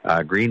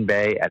 Green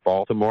Bay at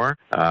Baltimore,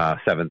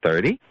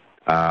 7:30.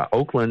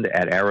 Oakland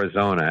at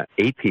Arizona,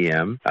 8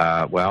 p.m.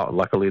 Well,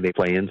 luckily they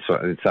play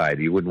inside.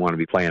 You wouldn't want to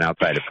be playing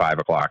outside at 5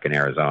 o'clock in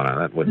Arizona.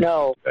 That wouldn't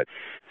be good.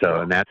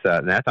 So, and that's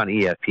on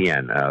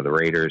ESPN, the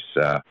Raiders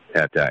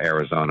at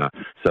Arizona.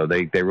 So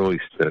they really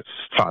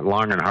fought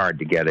long and hard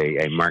to get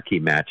a marquee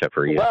matchup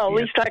for ESPN. Well, at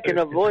least I can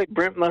avoid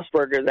Brent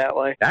Musburger that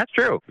way. That's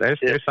true. There's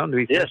something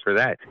to be said for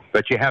that.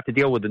 But you have to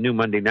deal with the new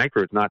Monday night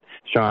crew. It's not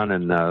Sean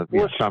and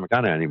Sean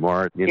McDonough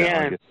anymore.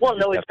 Well,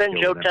 no, it's been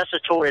Joe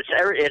Tessitore.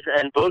 It's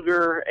and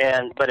Booger,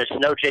 but it's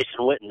no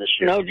Jason Witten this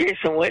year. No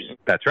Jason Witten.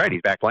 That's right.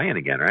 He's back playing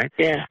again, right?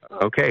 Yeah.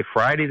 Okay,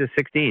 Friday the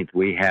 16th,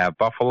 we have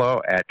Buffalo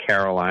at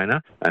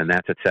Carolina, and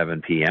that's at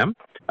 7 p.m.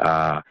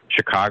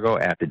 Chicago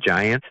at the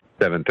Giants,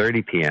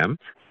 7:30 p.m.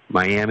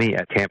 Miami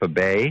at Tampa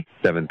Bay,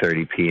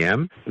 7:30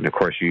 p.m. And, of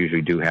course, you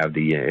usually do have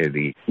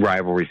the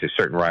rivalries. There's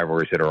certain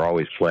rivalries that are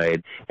always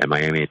played. And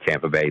Miami and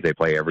Tampa Bay, they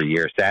play every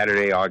year.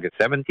 Saturday, August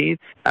 17th.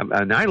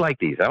 And I like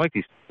these. I like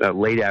these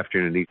late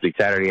afternoon, these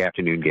Saturday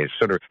afternoon games.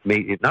 Sort of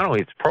not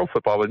only it's pro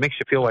football, but it makes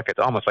you feel like it's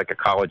almost like a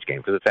college game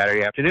because it's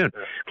Saturday afternoon.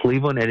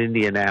 Cleveland at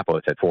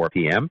Indianapolis at 4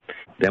 p.m.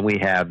 Then we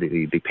have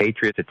the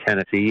Patriots at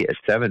Tennessee at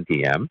 7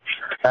 p.m.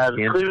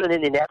 Cleveland,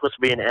 Indianapolis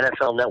will be an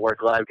NFL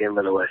Network live game,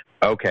 by the way.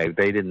 Okay,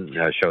 they didn't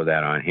show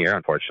that on here,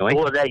 unfortunately.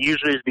 Well, that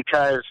usually is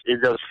because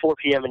those 4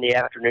 p.m. in the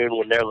afternoon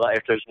when they're live,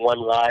 if there's one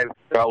live,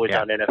 they're always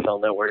on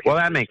NFL Network. Well,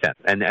 that makes sense.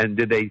 And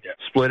did they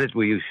split it?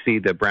 Will you see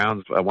the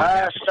Browns?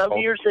 Some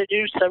years they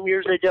do, some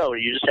years they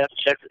don't. You just have to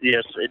check.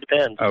 Yes, it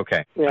depends.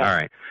 Okay. Yeah. All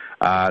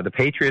right. The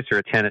Patriots are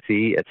at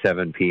Tennessee at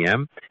 7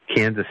 p.m.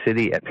 Kansas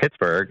City at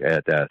Pittsburgh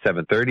at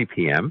 7:30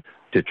 p.m.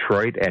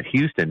 Detroit at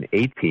Houston,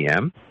 8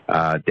 p.m.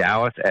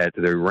 Dallas at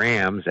the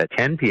Rams at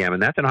 10 p.m.,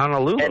 and that's in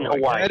Honolulu. And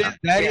Hawaii.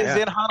 That is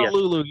in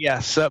Honolulu,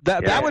 yes.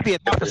 That would be a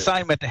tough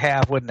assignment to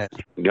have, wouldn't it?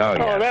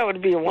 Oh, that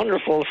would be a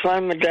wonderful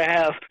assignment to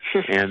have.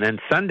 And then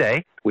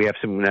Sunday, we have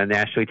some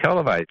nationally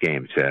televised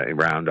games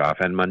round off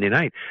on Monday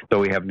night. So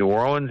we have New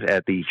Orleans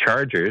at the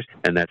Chargers,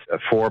 and that's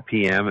 4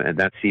 p.m., and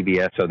that's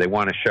CBS. So they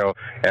want to show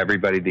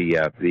everybody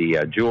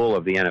the jewel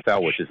of the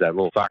NFL, which is that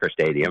little soccer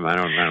stadium. I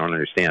don't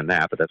understand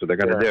that, but that's what they're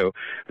going to do.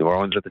 New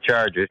Orleans at the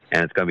Chargers,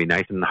 and it's going to be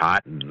nice and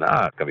hot, and it's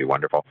going to be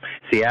wonderful.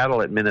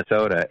 Seattle at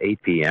Minnesota,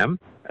 8 p.m.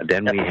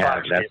 Then we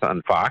have, that's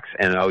on Fox.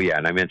 And,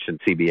 and I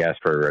mentioned CBS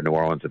for New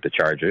Orleans at the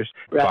Chargers.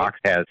 Right. Fox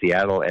has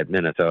Seattle at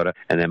Minnesota.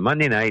 And then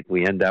Monday night,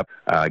 we end up,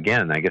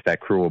 again, I guess that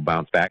crew will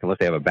bounce back unless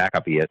they have a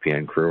backup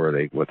ESPN crew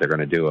or what they're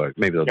going to do.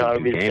 Maybe they'll do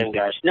 2 games.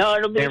 No,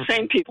 it'll be the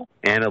same people.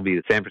 And it'll be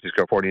the San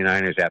Francisco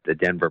 49ers at the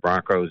Denver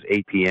Broncos,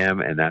 8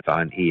 p.m., and that's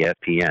on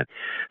ESPN.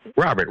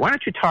 Robert, why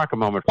don't you talk a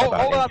moment about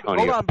Antonio?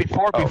 Hold on.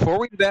 Before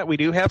we do that, we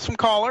do have some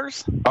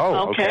callers.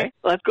 Oh, okay.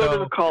 Let's go to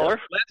the callers.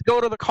 Let's go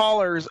to the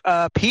callers.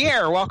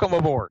 Pierre, welcome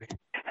aboard.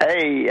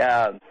 Hey,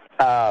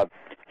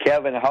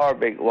 Kevin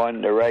Harvick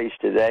won the race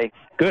today.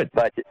 Good.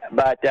 But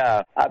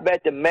I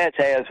bet the Mets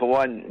has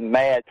one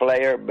mad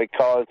player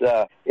because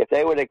if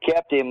they would have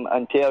kept him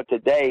until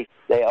today,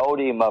 they owed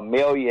him $1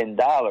 million.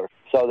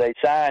 So they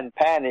signed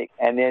Panic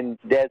and then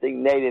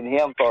designated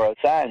him for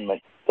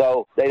assignment.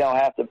 So they don't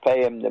have to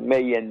pay him the $1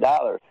 million.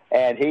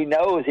 And he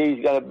knows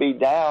he's going to be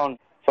down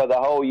for the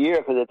whole year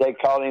because if they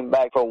call him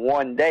back for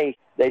one day,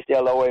 they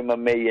still owe him $1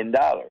 million.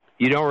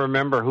 You don't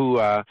remember who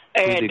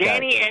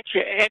Danny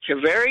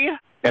Echeverria?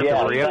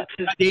 Echeverria?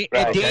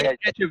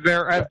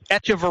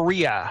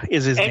 Echeverria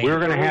is his name. We're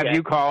going to have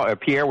you call,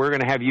 Pierre, we're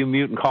going to have you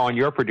mute and call on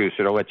your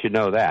producer to let you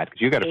know that,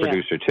 because you got a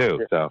producer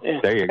too. So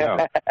there you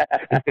go.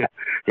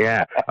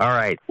 Yeah. All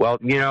right. Well,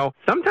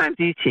 sometimes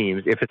these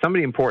teams, if it's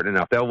somebody important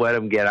enough, they'll let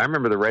them get. I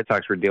remember the Red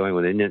Sox were dealing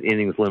with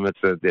innings limits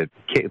that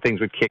things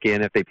would kick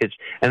in if they pitched,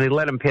 and they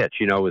let them pitch.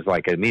 It was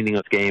like a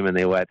meaningless game, and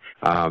they let,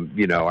 I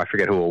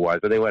forget who it was,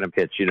 but they let him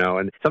pitch,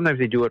 and sometimes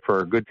they do it for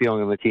a good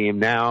feeling on the team.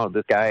 Now,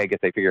 this guy, I guess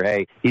they figure,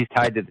 hey, he's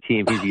tied to the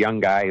team. He's a young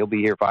guy. He'll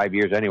be here 5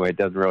 years anyway. It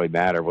doesn't really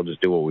matter. We'll just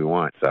do what we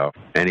want. So,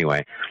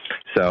 anyway.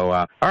 So,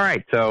 all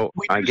right. So,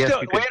 I guess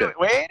you could...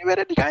 Wait a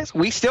minute, guys.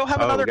 We still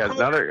have another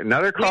caller.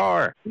 Another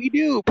caller. We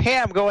do.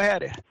 Pam, go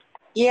ahead.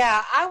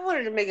 Yeah, I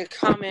wanted to make a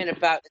comment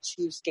about the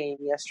Chiefs game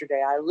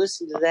yesterday. I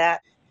listened to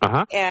that,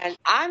 and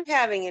I'm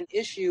having an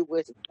issue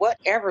with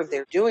whatever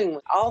they're doing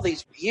with all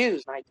these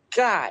reviews. My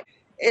God,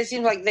 it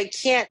seems like they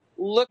can't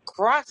look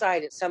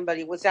cross-eyed at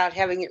somebody without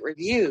having it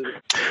reviewed.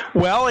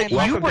 Well, and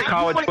welcome to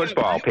college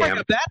football, Pam.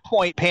 At that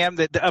point, Pam,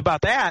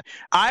 about that,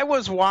 I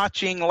was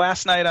watching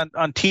last night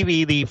on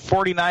TV the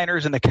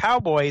 49ers and the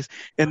Cowboys,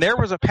 and there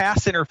was a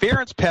pass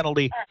interference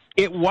penalty.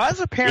 It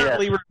was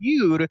apparently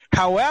reviewed.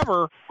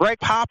 However, Greg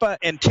Papa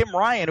and Tim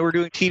Ryan, who were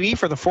doing TV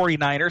for the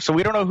 49ers, so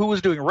we don't know who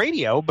was doing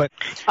radio, but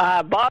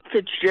Bob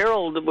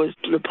Fitzgerald was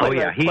the player. Oh,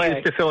 yeah. He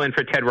used to fill in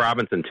for Ted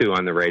Robinson, too,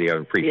 on the radio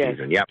in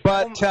preseason. Yep.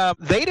 But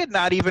they did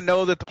not even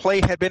know that the play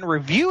had been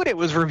reviewed. It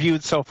was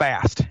reviewed so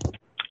fast.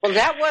 Well,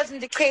 that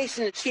wasn't the case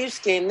in the Chiefs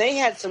game. They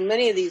had so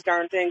many of these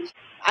darn things.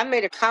 I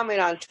made a comment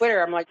on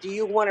Twitter. I'm like, do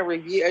you want to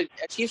review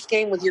a Chiefs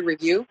game with your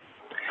review?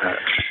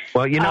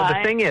 Well, the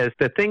thing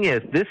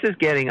is, this is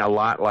getting a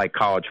lot like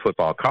college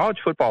football. College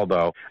football,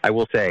 though, I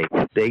will say,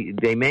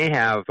 they may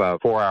have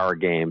 4-hour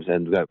games,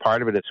 and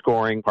part of it is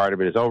scoring, part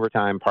of it is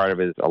overtime, part of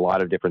it is a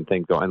lot of different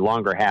things, and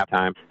longer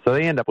halftime. So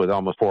they end up with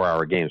almost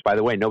 4-hour games. By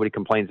the way, nobody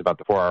complains about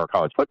the 4-hour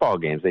college football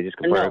games. They just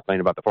complain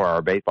about the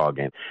 4-hour baseball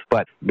game.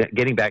 But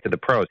getting back to the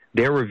pros,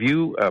 their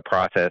review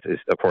process is,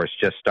 of course,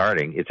 just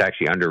starting. It's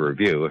actually under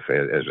review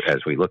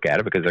as we look at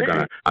it, because they're going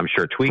to, I'm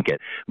sure, tweak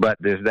it. But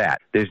there's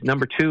that. There's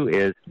number two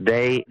is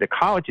the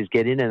colleges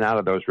get in and out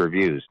of those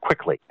reviews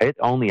quickly. It's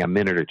only a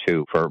minute or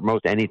two for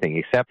most anything,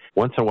 except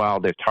once in a while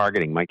their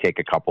targeting might take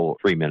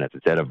 3 minutes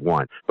instead of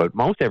one. But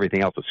most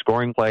everything else, the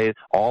scoring plays,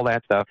 all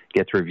that stuff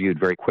gets reviewed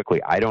very quickly.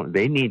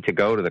 They need to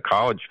go to the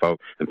college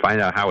folks and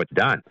find out how it's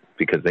done,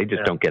 because they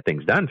just don't get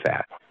things done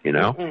fast,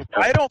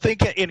 I don't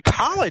think in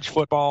college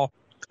football,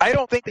 I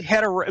don't think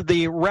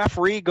the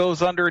referee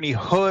goes under any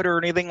hood or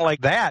anything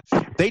like that.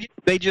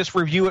 They just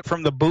review it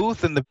from the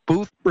booth, and the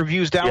booth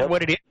reviews down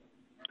what it is.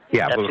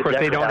 Yeah, but of course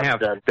they don't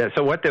have that.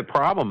 So what the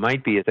problem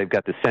might be is they've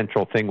got the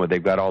central thing where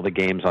they've got all the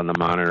games on the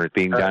monitor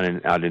being done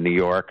out in New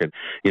York and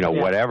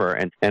whatever,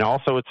 and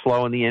also it's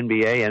slow in the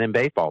NBA and in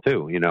baseball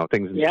too.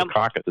 Things in the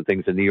caucus and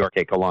things in New York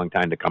take a long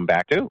time to come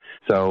back too.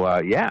 So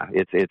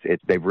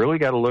it's they've really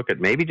got to look at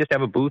maybe just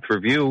have a booth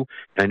review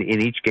in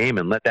each game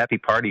and let that be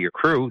part of your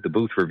crew. The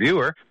booth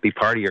reviewer be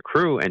part of your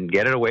crew and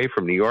get it away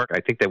from New York. I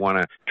think they want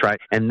to try,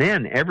 and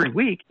then every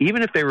week,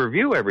 even if they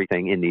review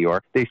everything in New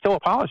York, they still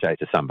apologize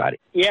to somebody.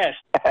 Yes.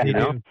 They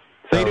do.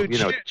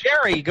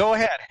 Jerry, go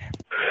ahead.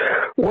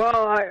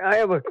 Well, I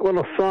have a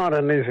little thought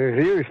on these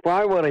reviews.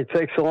 Probably why they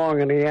take so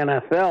long in the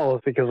NFL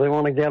is because they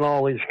want to get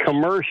all these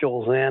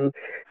commercials in.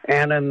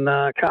 And in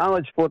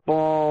college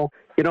football,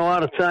 a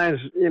lot of times,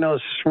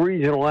 it's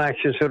regional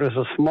action, so there's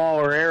a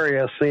smaller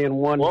area seeing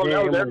one game. Well,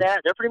 no, they're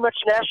pretty much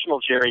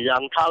national, Jerry,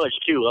 on college,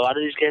 too. A lot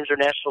of these games are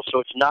national, so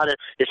it's not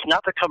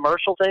the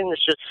commercial thing.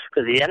 It's just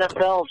because the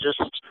NFL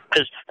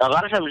because a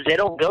lot of times they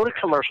don't go to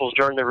commercials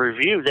during the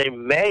review. They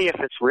may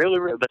if it's really,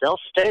 but they'll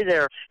stay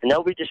there and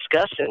they'll be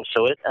discussing.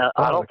 So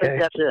I don't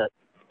think that's it.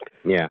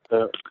 Yeah.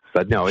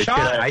 But no, it's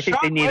I think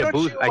they need a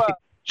booth.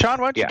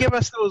 Sean, why don't you give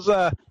us those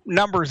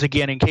numbers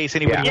again in case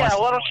anybody wants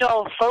to... why don't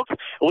y'all, folks,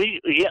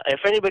 if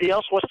anybody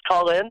else wants to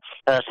call in,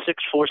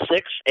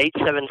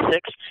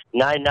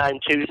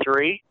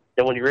 646-876-9923.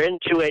 Then when you're in,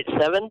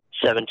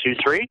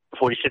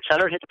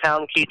 287-723-4600, hit the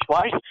pound key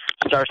twice.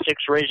 Star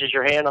 6 raises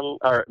your hand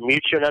or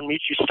mute you and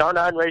unmute you. Star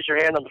 9 raise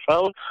your hand on the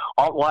phone.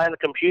 Alt Y on the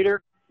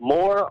computer.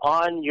 More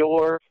on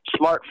your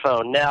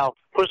smartphone. Now, of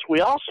course,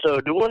 we also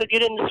do want to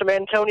get into some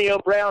Antonio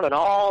Brown and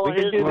all we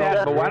can do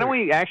that, but why don't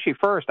we actually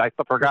first, I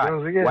forgot,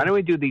 why don't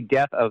we do the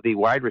death of the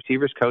wide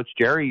receivers coach?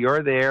 Jerry,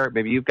 you're there.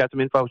 Maybe you've got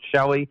some info.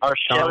 Shelley? Or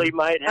Shelley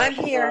might have.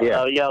 I'm here.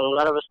 Yeah, a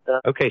lot of us.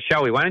 Okay,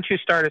 Shelley, why don't you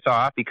start us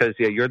off, because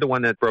you're the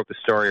one that broke the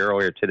story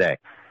earlier today.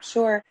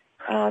 Sure.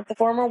 The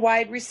former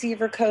wide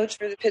receiver coach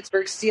for the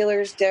Pittsburgh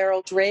Steelers,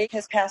 Darryl Drake,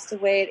 has passed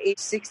away at age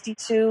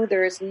 62.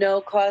 There is no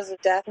cause of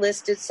death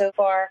listed so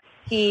far.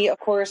 He, of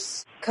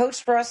course,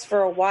 coached for us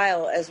for a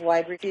while as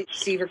wide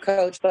receiver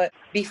coach, but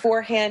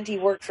beforehand he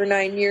worked for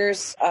 9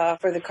 years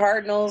for the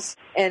Cardinals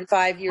and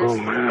 5 years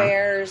for the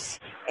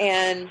Bears,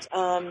 and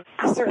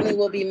he certainly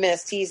will be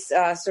missed. He's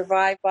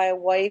survived by a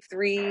wife,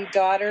 3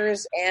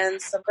 daughters,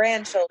 and some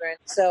grandchildren.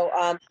 So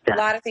a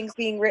lot of things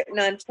being written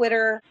on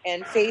Twitter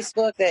and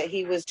Facebook that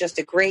he was just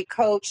a great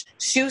coach.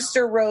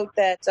 Schuster wrote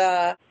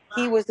that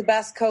he was the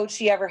best coach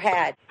he ever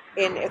had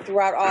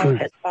throughout all of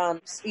his,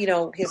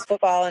 his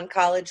football and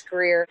college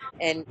career,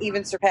 and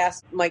even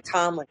surpassed Mike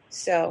Tomlin.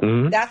 So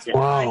that's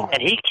why.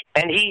 And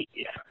he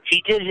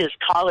did his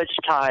college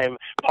time,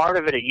 part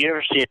of it at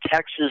University of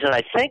Texas, and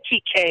I think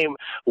he came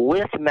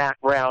with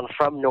Mack Brown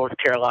from North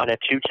Carolina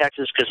to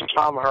Texas, because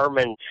Tom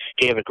Herman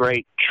gave a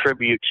great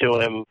tribute to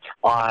him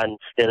on,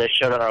 they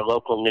showed on our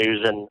local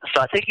news. And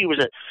so I think he was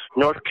at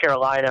North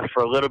Carolina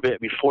for a little bit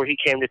before he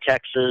came to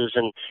Texas,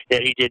 and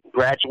he did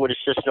graduate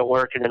assistant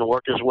work and then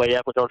worked his way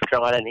up with North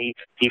Carolina, and he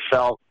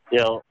felt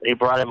he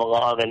brought him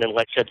along, and then,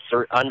 like I said,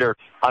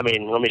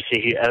 let me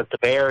see, at the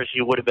Bears,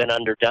 he would have been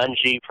under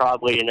Dungy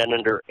probably, and then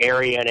under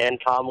Arian and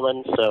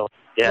Tomlin. So,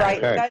 yeah,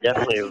 right.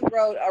 Definitely. Dungy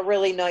wrote a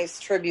really nice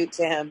tribute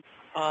to him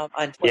on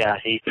Twitter. Yeah,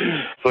 he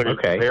put it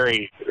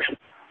very...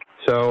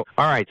 So,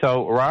 all right.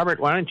 So,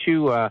 Robert, why don't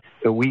you,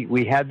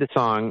 we had the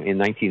song in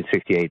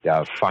 1968,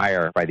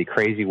 Fire, by the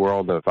Crazy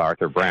World of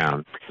Arthur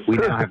Brown. We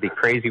now have the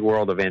Crazy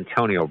World of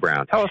Antonio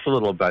Brown. Tell us a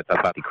little bit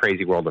about the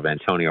Crazy World of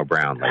Antonio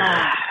Brown.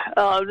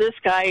 This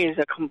guy is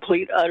a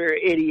complete, utter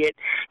idiot,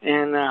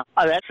 and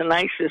that's the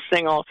nicest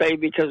thing I'll say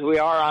because we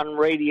are on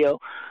radio.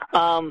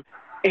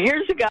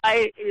 Here's a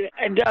guy,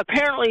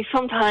 apparently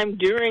sometime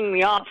during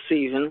the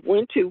off-season,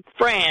 went to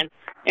France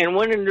and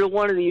went into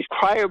one of these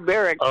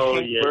cryobaric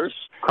chambers.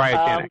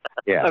 Cryogenic,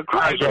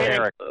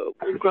 cryogenic.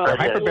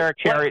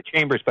 Hyperbaric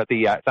chambers, but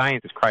the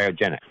science is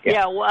cryogenic.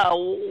 Yeah,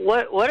 well,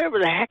 whatever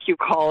the heck you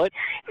call it.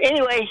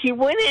 Anyway, he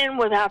went in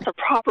without the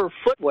proper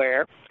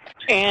footwear,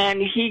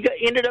 and he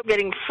ended up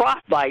getting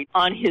frostbite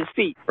on his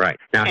feet. Right.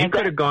 Now, he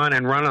could have gone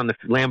and run on the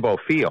Lambeau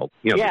Field,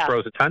 the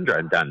frozen tundra,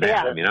 and done that.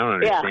 Yeah. I mean, I don't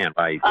understand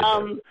why he did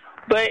that.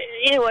 But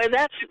anyway,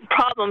 that's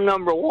problem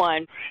number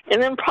one.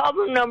 And then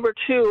problem number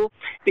two,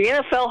 the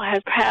NFL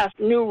has passed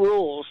new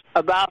rules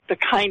about the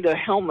kind of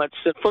helmets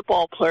that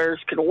football players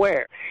can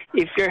wear.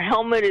 If your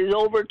helmet is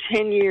over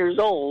 10 years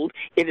old,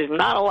 it is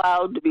not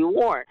allowed to be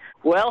worn.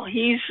 Well,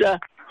 he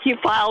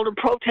filed a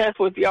protest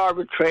with the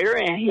arbitrator,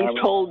 and he's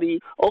told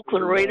the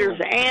Oakland Raiders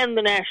and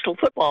the National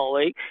Football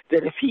League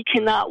that if he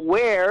cannot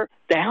wear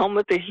the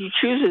helmet that he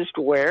chooses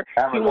to wear,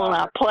 he will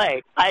not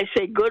play. I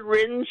say good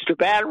riddance to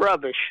bad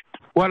rubbish.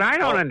 What I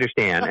don't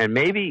understand, and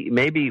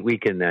maybe we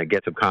can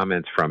get some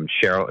comments from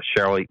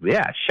Shelley and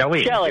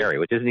Jerry,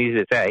 which isn't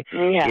easy to say,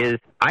 is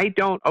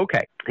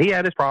he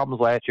had his problems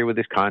last year with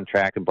his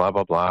contract and blah,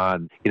 blah, blah,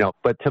 and,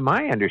 but to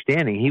my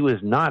understanding, he was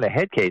not a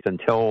head case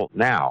until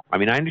now. I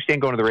mean, I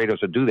understand going to the Raiders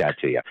will do that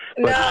to you,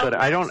 but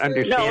I don't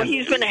understand. No,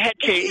 he's been a head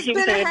case. He's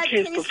been a head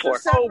case before.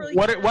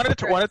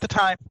 One at the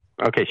time.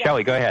 Okay,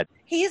 Shelley, go ahead.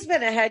 He's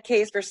been a head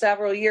case for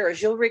several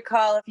years. You'll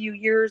recall a few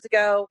years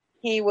ago,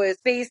 he was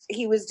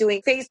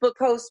doing Facebook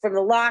posts from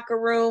the locker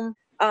room.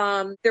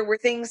 There were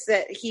things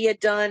that he had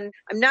done.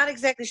 I'm not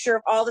exactly sure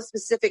of all the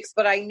specifics,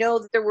 but I know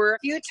that there were a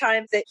few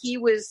times that he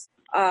was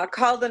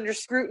called under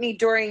scrutiny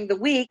during the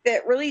week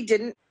that really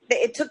didn't.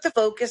 It took the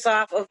focus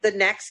off of the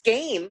next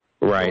game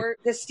for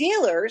the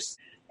Steelers.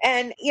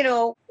 And,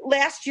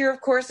 last year,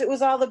 of course, it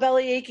was all the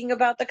belly aching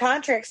about the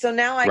contract. So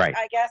now I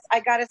guess I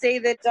got to say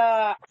that,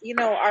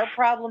 our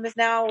problem is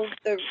now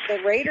the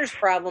Raiders'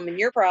 problem and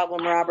your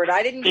problem, Robert.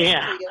 I didn't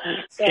get to you.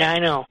 So. Yeah, I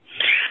know.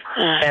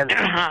 And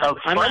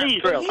I'm not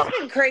thrilled. He's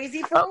been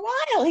crazy for a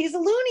while. He's a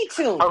Looney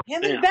Tune.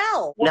 Him and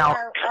Bell were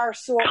our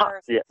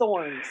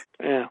thorns.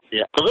 Yeah.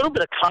 A little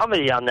bit of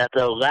comedy on that,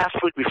 though. Last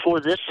week before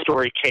this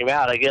story came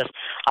out, I guess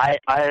I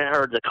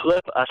heard the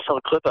clip. I saw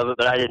the clip of it,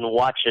 but I didn't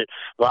watch it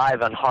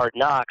live on Hard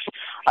Knocks.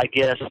 I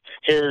guess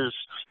his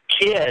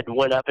kid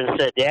went up and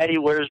said, "Daddy,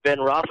 where's Ben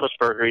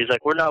Roethlisberger?" He's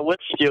like, "We're not with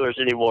the Steelers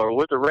anymore.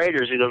 We're the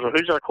Raiders." He goes, "Well,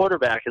 who's our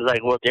quarterback?" He's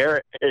like, "Well,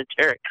 Derek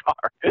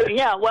Carr."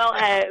 Yeah, well,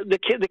 the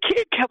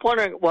kid kept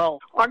wondering, "Well,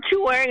 aren't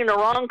you wearing the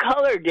wrong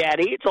color,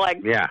 Daddy?" It's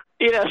like,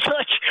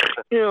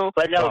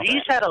 But no,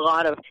 he's had a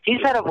lot of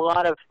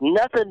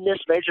nothing this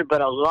major,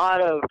 but a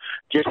lot of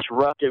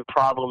disruptive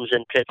problems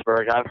in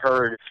Pittsburgh. I've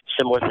heard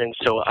similar things.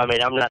 So I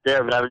mean, I'm not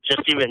there, but I was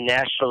just even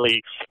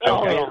nationally,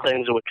 little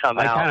things would come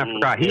out. I kind of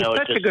forgot. He's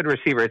such a good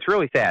receiver. It's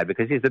really sad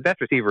because he's the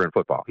best receiver in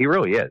football. He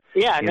really is.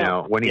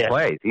 Yeah, when he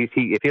plays,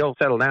 if he'll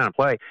settle down and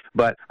play.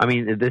 But I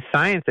mean, the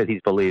science that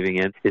he's believing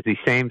in is the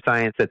same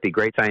science that the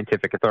great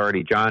scientific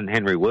authority John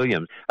Henry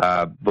Williams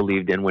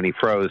believed in when he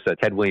froze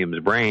Ted Williams'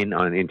 brain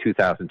in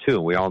 2002.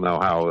 And we all know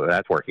how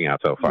that's working out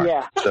so far.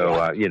 Yeah.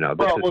 So this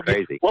is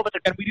crazy.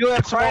 And we do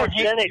have some more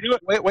hands.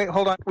 Wait,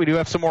 hold on. We do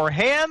have some more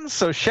hands.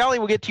 So Shelley,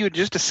 we'll get to you in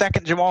just a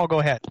second. Jamal, go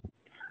ahead.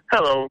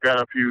 Hello.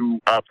 Got a few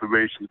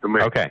observations to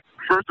make. Okay.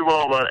 First of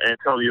all, about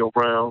Antonio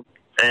Brown.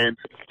 And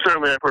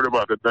certainly I've heard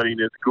about the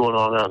nuttiness going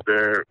on out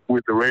there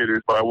with the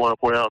Raiders, but I want to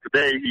point out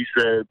today he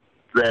said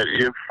that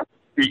if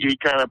he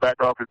kind of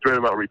backed off his threat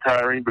about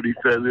retiring, but he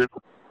says if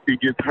he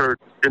gets hurt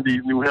in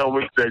these new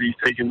helmets that he's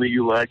taking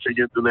legal action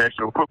against the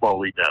National Football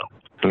League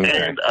now.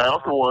 Okay. And I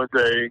also want to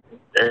say,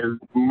 as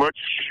much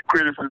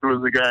criticism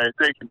as the guy has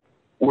taken,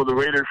 will the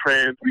Raider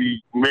fans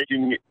be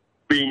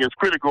being as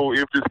critical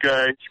if this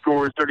guy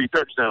scores 30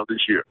 touchdowns this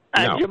year?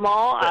 No.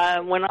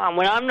 Jamal, when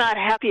I'm not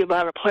happy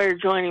about a player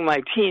joining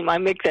my team, I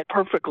make that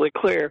perfectly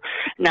clear.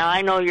 Now,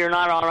 I know you're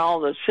not on all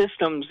the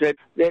systems that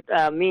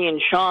me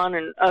and Sean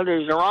and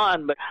others are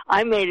on, but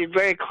I made it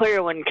very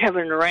clear when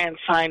Kevin Durant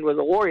signed with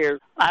the Warriors,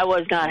 I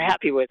was not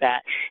happy with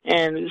that.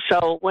 And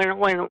so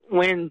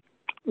when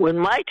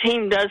my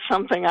team does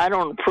something I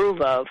don't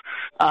approve of,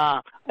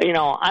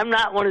 I'm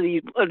not one of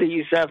these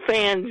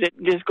fans that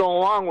just go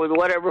along with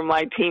whatever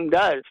my team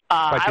does.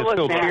 But you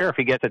still cheer if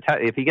he gets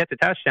a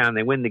touchdown,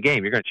 they win the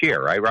game. You're going to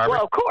cheer, right, Robert?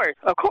 Well, of course.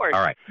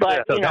 All right.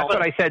 But so that's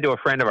what I said to a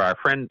friend of ours,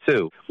 friend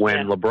Sue,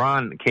 when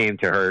LeBron came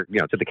to her,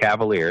 to the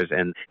Cavaliers,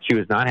 and she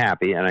was not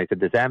happy. And I said,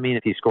 "Does that mean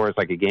if he scores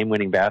like a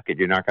game-winning basket,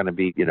 you're not going to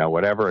be,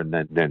 whatever?" And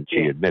then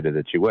she admitted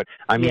that she would.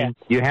 I mean,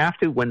 you have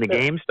to when the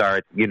game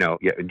starts.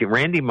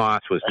 Randy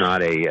Moss was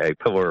not a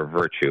pillar of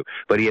virtue,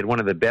 but he had one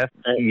of the best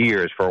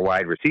years for a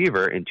wide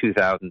receiver in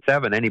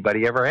 2007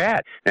 anybody ever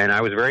had, and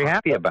I was very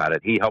happy about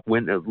it. He helped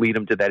lead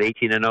them to that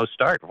 18-0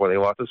 start before they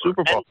lost the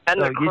Super Bowl. And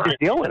so you just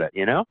deal with it,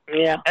 Yeah.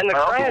 And the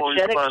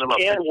cryogenics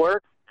can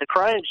work. The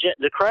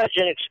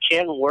cryogenics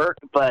can work,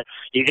 but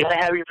you got to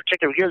have your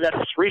particular gear. That's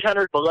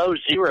 300 below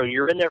zero.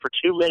 You're in there for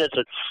 2 minutes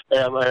at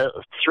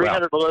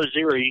 300 below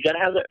zero. You got to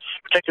have that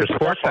particular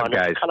stuff on.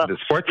 The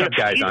sports hub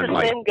guys he's on the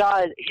same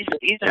guy.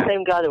 He's the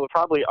same guy that would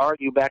probably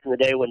argue back in the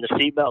day when the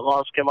seatbelt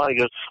laws came out. He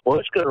goes, "Well,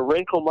 it's going to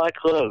wrinkle my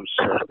clothes."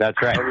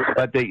 That's right.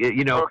 But they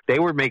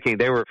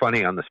were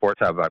funny on the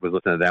sports hub. I was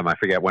listening to them. I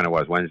forget when it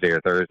was, Wednesday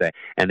or Thursday,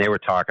 and they were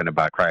talking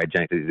about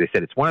cryogenics. They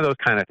said it's one of those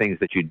kind of things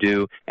that you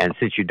do, and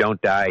since you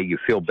don't die, you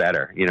feel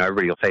better.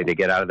 Everybody will say they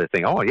get out of this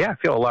thing, "Oh yeah, I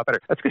feel a lot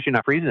better." That's because you're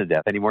not freezing to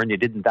death anymore and you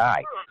didn't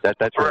die.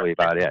 That's really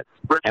about it.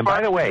 And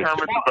by the way,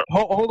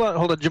 hold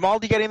on, Jamal,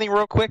 do you got anything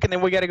real quick, and then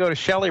we got to go to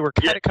Shelley. We're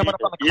kind of coming up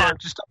on the clock.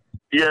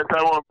 Yes,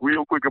 I want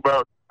real quick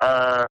about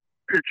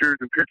pitchers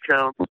and pitch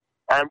counts.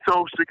 I'm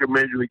so sick of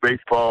Major League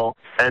Baseball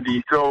and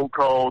the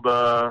so-called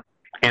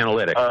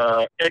analytic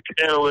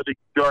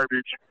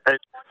garbage and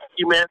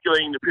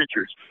emasculating the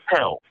pitchers.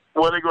 Hell,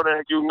 what are they going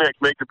to do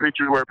next? Make the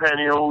pitchers wear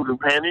pantyhose and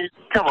panties?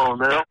 Come on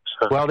now.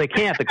 Well, they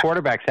can't. The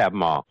quarterbacks have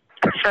them all.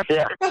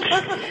 Yeah.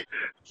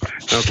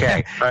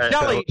 Okay.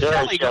 Shelley, go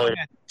ahead.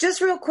 Just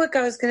real quick,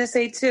 I was going to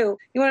say, too,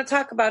 you want to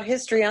talk about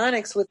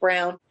histrionics with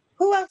Brown.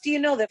 Who else do you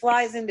know that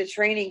flies into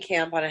training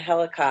camp on a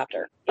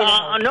helicopter? No,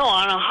 on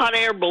a hot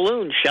air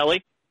balloon,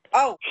 Shelley.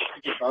 Oh,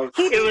 it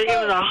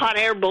was a hot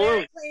air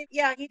balloon.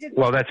 Yeah, he did.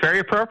 Well, that's very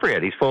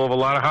appropriate. He's full of a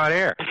lot of hot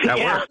air. That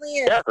works.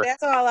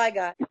 That's all I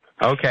got.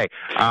 Okay.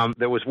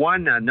 There was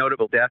one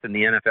notable death in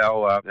the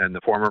NFL and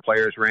the former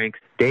players' ranks.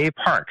 Dave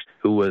Parks,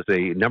 who was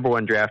the number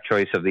one draft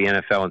choice of the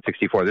NFL in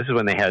 '64. This is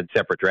when they had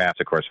separate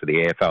drafts, of course, for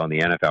the AFL and the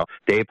NFL.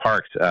 Dave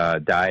Parks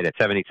died at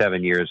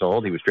 77 years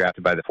old. He was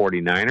drafted by the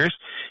 49ers.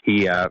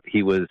 He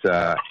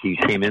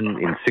came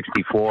in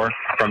 '64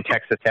 from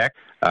Texas Tech.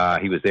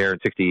 He was there in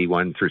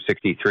 61 through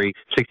 63.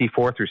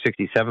 64 through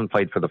 67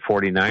 played for the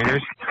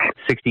 49ers.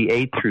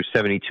 68 through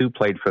 72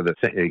 played for the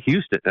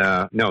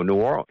New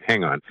Orleans.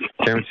 Hang on.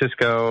 San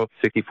Francisco,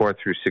 64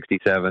 through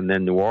 67,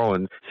 then New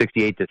Orleans,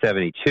 68 to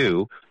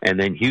 72, and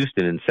then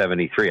Houston in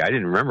 73. I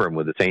didn't remember him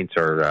with the Saints,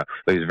 but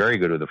he was very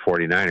good with the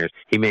 49ers.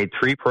 He made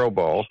 3 Pro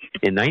Bowls.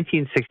 In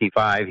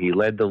 1965, he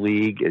led the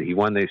league. He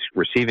won the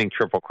receiving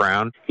Triple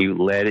Crown. He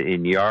led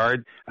in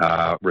yard,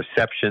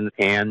 receptions,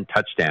 and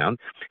touchdowns.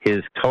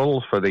 His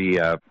totals for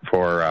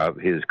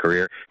his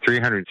career: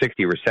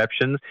 360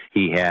 receptions.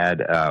 He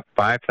had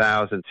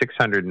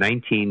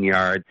 5,619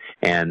 yards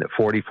and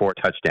 44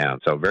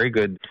 touchdowns. So very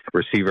good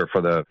receiver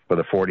for the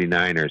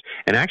 49ers.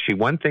 And actually,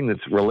 one thing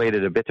that's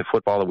related a bit to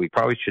football that we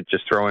probably should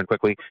just throw in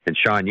quickly, and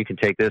Sean, you can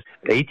take this.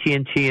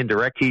 AT&T and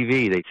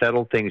DirecTV, they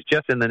settled things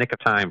just in the nick of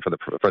time for the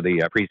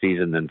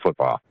preseason in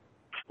football.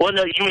 Well,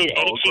 no, you mean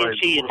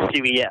AT&T and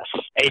CBS.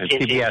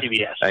 AT&T and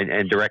CBS.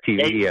 And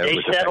DirecTV.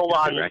 They settled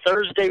on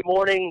Thursday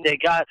morning. They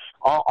got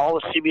all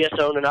the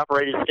CBS-owned and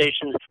operated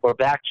stations were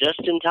back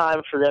just in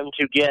time for them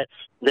to get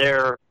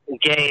their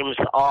games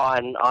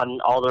on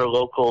all their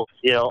local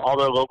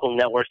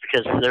networks,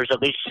 because there's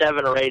at least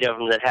 7 or 8 of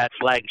them that had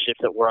flagships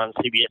that were on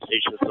CBS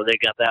stations, so they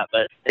got that.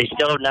 But they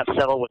still have not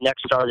settled with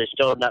Nexstar. They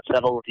still have not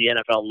settled with the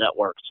NFL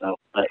Network. So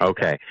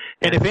okay.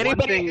 And if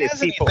anybody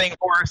has anything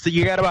for us,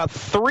 you got about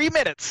 3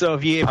 minutes. So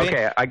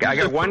I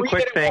got one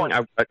quick thing,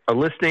 a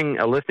listening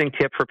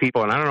tip for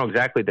people, and I don't know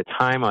exactly the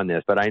time on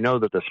this, but I know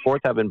that the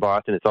Sports Hub in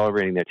Boston is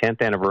celebrating their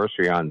 10th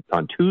anniversary on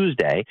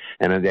Tuesday,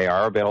 and they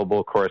are available,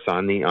 of course,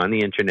 on the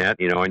internet,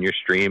 on your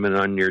stream and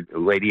on your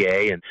Lady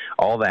A and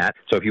all that.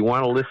 So if you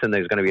want to listen,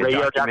 there's going to be a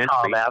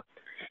documentary.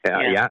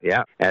 app.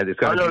 Yeah. And it's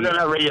going to be... they're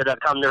not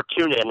radio.com. They're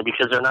TuneIn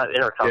because they're not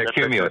Intercom. They're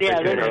Cumulus.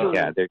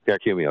 They're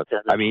Cumulus.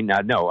 I mean,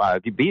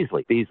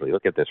 Beasley.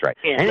 Look at this right.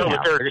 Yeah, anyhow,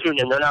 but they're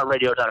TuneIn. They're not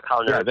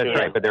radio.com. Yeah, that's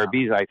right. But they're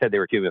Beasley. I said they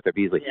were Cumulus. They're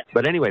Beasley. Yeah.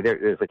 But anyway,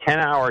 there's a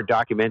 10-hour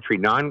documentary,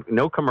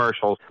 no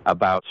commercials,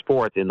 about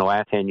sports in the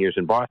last 10 years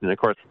in Boston. And of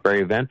course,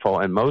 very eventful.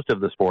 And most of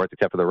the sports,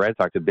 except for the Red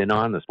Sox, have been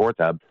on the Sports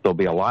Hub. There'll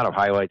be a lot of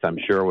highlights, I'm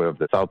sure, with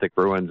the Celtic,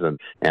 Bruins,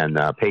 and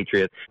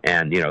Patriots,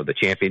 and the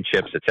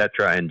championships,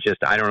 etc. And just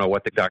I don't know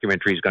what the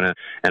documentary is going to.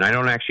 And I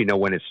don't actually know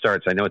when it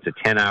starts. I know it's a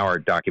 10-hour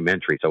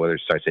documentary, so whether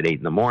it starts at 8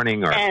 in the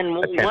morning or and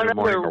at 10 in the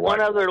morning or what.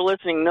 One other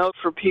listening note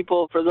for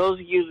people, for those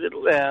of you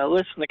that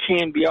listen to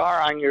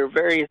KNBR on your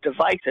various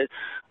devices,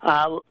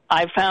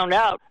 I found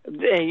out,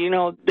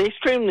 they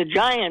stream the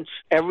Giants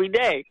every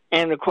day,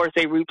 and, of course,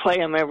 they replay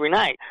them every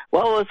night.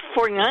 Well, with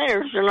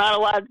 49ers, they're not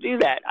allowed to do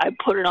that. I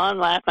put it on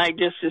last night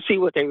just to see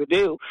what they would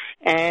do,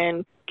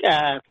 and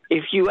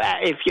if you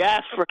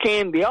ask for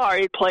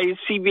KNBR, it plays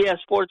CBS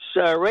Sports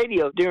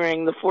Radio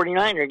during the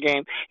 49er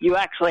game. You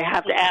actually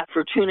have to ask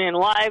for TuneIn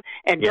Live,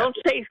 and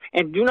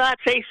do not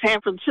say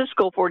San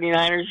Francisco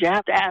 49ers. You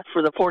have to ask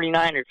for the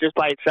 49ers just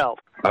by itself.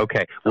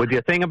 Okay. Well,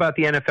 the thing about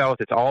the NFL is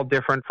it's all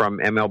different from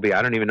MLB.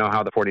 I don't even know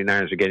how the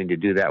 49ers are getting to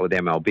do that with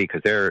MLB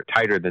because they're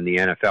tighter than the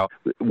NFL.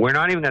 We're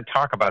not even going to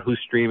talk about who's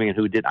streaming and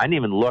who did. I didn't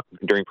even look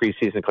during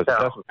preseason because it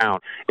doesn't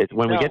count. It's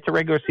when we get to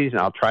regular season,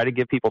 I'll try to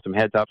give people some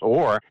heads ups,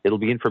 or it'll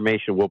be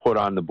information we'll put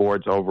on the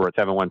boards over at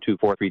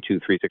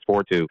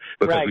 712-432-3642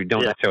 because we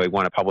don't necessarily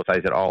want to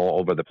publicize it all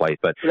over the place.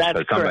 But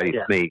somebody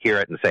may hear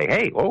it and say,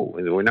 hey,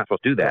 we're not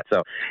supposed to do that.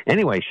 So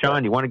anyway,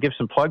 Sean, you want to give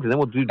some plugs, and then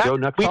we'll do Joe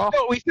Nuxhall?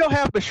 We still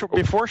have,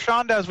 before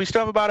Sean does, we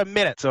still have about a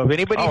minute. So if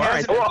anybody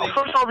has Well,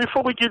 first of all,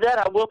 before we do that,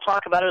 I will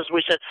talk about it. As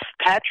we said,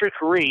 Patrick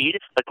Reed,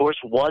 of course,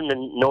 won the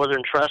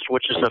Northern Trust,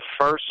 which is the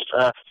first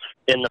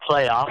in the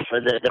playoffs,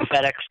 the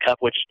FedEx Cup,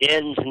 which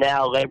ends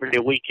now Labor Day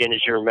weekend,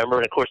 as you remember.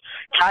 And, of course,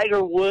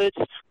 Tiger Woods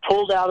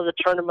pulled out of the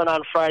tournament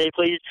on Friday.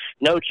 Please,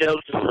 no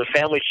jokes. This is a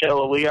family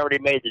show. We already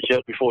made the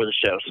joke before the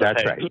show. So,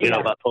 that's right. You know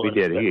about pulling.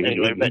 We did.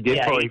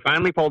 He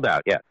finally pulled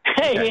out, yeah.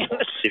 Hey.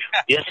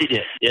 Yes, he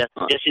did. Yes,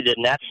 he did.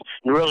 And that's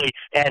really,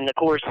 and of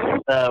course,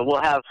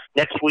 we'll have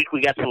next week.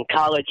 We got some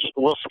college.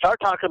 We'll start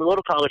talking a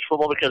little college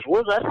football because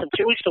we're less than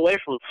 2 weeks away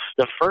from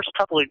the first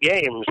couple of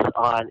games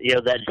on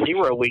that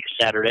 0 week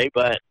Saturday.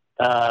 But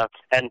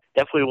and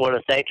definitely want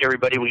to thank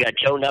everybody. We got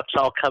Joe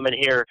Nuxhall coming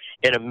here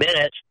in a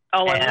minute.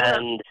 Oh,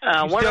 and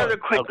one other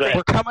quick thing.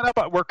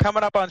 We're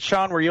coming up on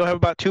Sean, where you'll have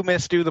about 2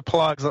 minutes to do the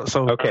plugs.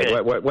 So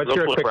okay. What's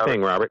your quick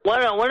thing, Robert?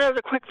 One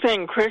other quick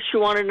thing, Chris. You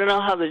wanted to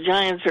know how the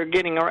Giants are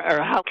getting, or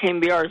how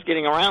KNBR is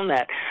getting around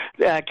that.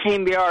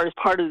 KNBR is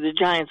part of the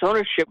Giants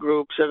ownership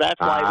group, so that's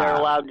why they're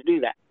allowed to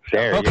do that.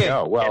 There you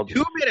go. Well,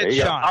 2 minutes,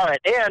 Sean. All right.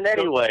 And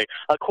anyway,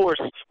 of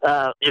course,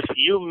 if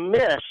you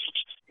missed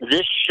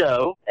this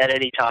show at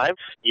any time,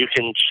 you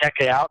can check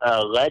it out,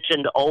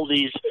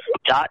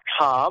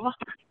 legendoldies.com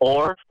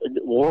or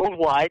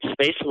Worldwide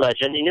Space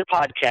Legend in your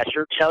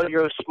podcatcher. Tell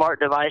your smart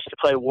device to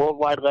play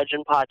Worldwide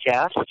Legend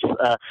podcasts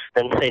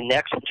and say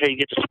next until you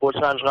get to Sports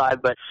Lounge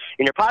Live. But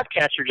in your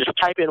podcatcher, just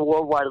type in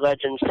Worldwide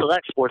Legend,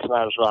 select Sports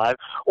Lounge Live,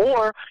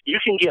 or you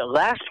can get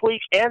last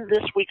week and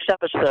this week's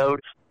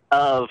episode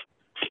of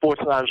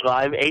Sports Lounge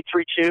Live,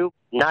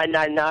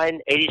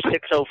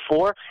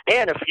 832-999-8604.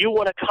 And if you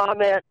want to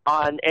comment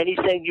on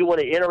anything, you want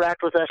to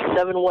interact with us,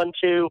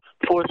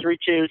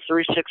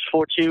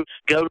 712-432-3642.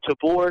 Go to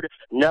board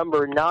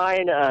number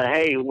 9.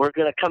 Hey, we're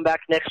going to come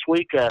back next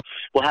week.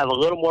 We'll have a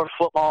little more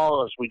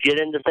football as we get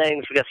into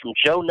things. We got some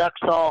Joe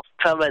Nuxhall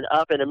coming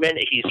up in a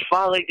minute. He's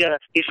finally gonna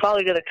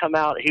come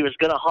out. He was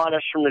going to haunt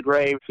us from the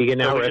grave. We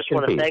just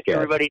want to thank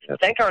everybody.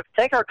 Thank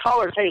our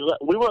callers. Hey,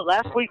 we went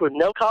last week with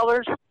no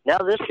callers. Now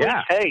this week,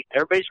 hey,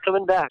 everybody's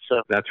coming back.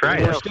 So that's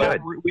right.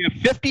 We have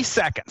 50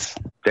 seconds.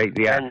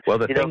 Well,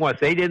 the thing was,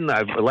 they didn't.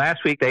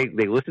 Last week, they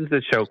listened to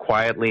the show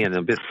quietly and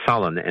a bit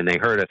sullen, and they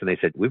heard us, and they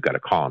said, "We've got to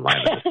call in live."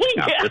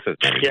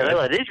 They're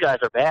like, these guys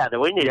are bad,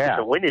 and we need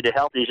to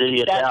help these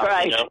idiots out. That's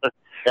right.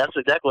 That's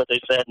exactly what they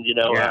said.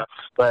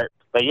 But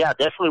yeah,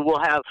 definitely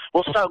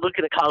we'll start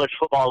looking at college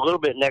football a little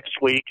bit next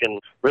week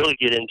and really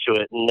get into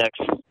it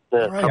next.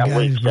 All right,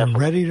 guys, we're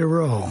ready to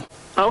roll.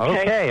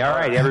 Okay. All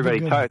right, everybody,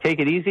 take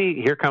it easy.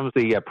 Here comes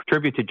the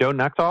tribute to Joe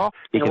Nuxhall.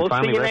 He can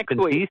finally rest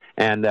in peace,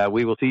 and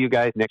we will see you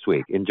guys next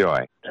week.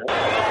 Enjoy.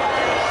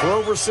 For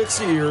over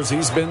 6 years,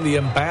 he's been the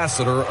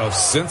ambassador of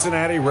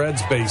Cincinnati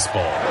Reds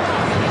baseball.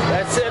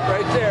 That's it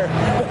right there.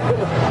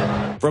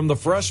 From the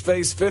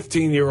fresh-faced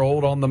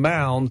 15-year-old on the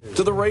mound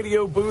to the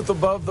radio booth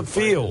above the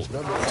field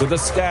to the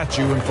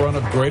statue in front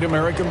of Great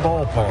American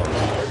Ballpark,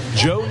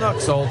 Joe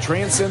Nuxhall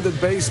transcended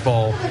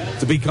baseball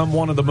to become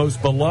one of the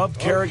most beloved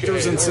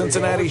characters in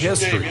Cincinnati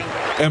history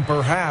and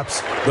perhaps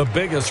the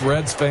biggest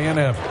Reds fan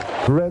ever.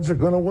 The Reds are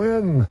going to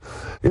win.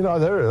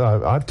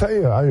 I tell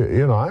you,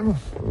 I'm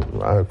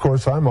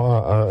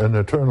an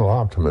eternal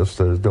optimist.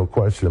 There's no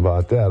question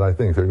about that. I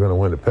think they're going to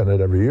win a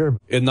pennant every year.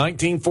 In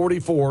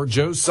 1944,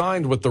 Joe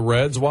signed with the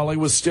Reds while he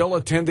was still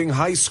attending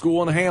high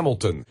school in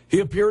Hamilton. He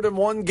appeared in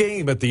one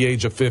game at the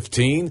age of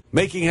 15,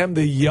 making him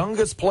the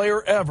youngest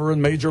player ever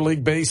in Major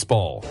League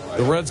Baseball.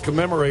 The Reds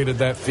commemorated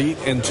that feat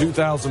in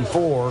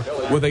 2004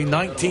 with a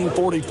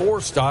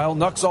 1944-style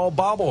Nuxhall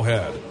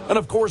bobblehead. And,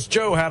 of course,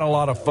 Joe had a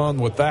lot of fun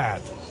with that.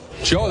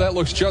 Joe, that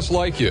looks just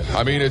like you.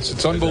 I mean,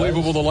 it's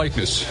unbelievable, the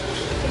likeness.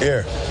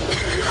 Here.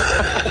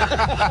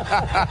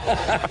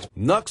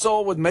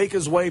 Nuxhall would make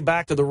his way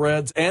back to the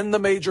Reds and the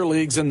major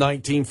leagues in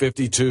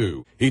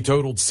 1952. He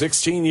totaled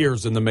 16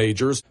 years in the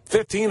majors.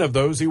 15 of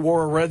those he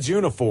wore a Reds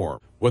uniform.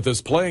 With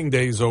his playing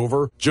days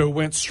over, Joe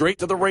went straight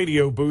to the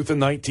radio booth in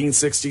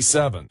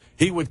 1967.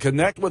 He would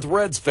connect with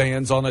Reds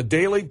fans on a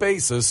daily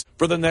basis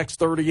for the next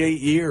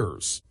 38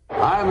 years.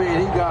 I mean,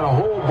 he got a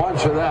whole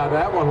bunch of that.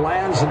 That one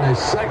lands in the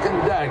second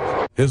deck.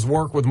 His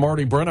work with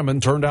Marty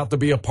Brennaman turned out to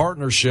be a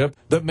partnership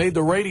that made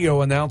the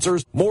radio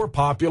announcers more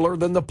popular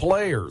than the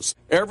players.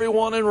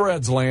 Everyone in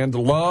Redsland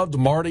loved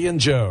Marty and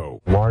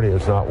Joe. Marty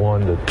is not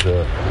one that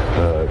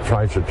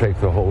tries to take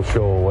the whole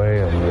show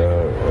away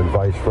and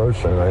vice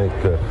versa. And I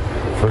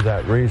think for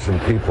that reason,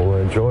 people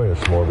enjoy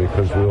us more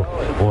because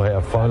we'll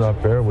have fun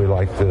up there. We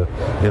like to,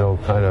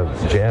 kind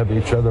of jab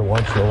each other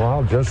once in a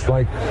while, just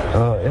like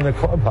in a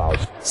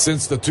clubhouse.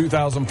 Since the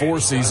 2004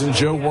 season,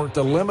 Joe worked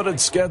a limited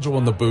schedule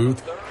in the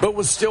booth, but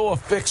was still a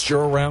fixture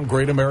around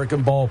Great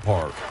American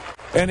Ballpark.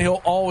 And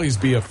he'll always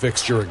be a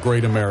fixture at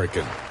Great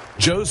American.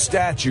 Joe's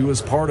statue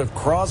is part of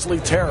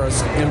Crosley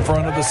Terrace in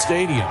front of the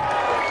stadium.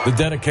 The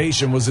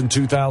dedication was in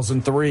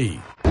 2003.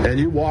 And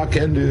you walk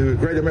into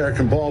Great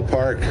American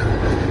Ballpark,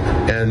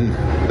 and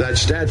that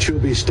statue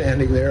will be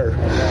standing there,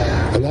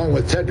 along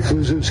with Ted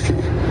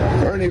Kluszewski,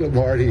 Ernie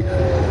Lombardi.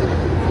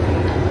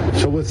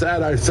 So with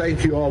that, I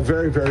thank you all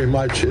very, very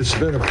much. It's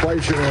been a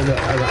pleasure and an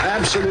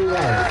absolute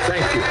honor.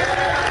 Thank you.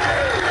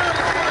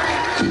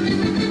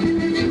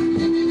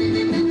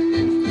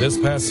 This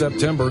past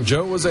September,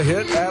 Joe was a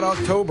hit at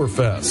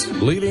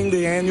Oktoberfest, leading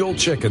the annual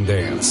chicken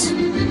dance.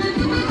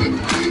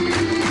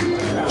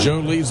 Joe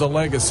leaves a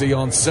legacy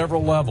on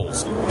several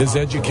levels: his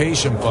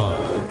education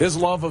fund, his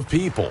love of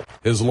people,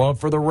 his love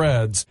for the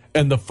Reds,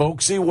 and the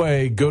folksy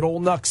way good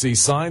old Knucksy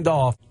signed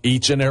off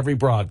each and every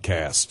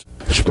broadcast.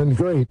 It's been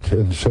great,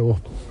 and so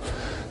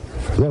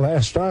for the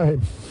last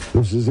time,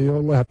 this is the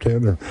old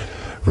left-hander,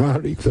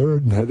 rounding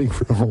third and heading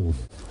for home.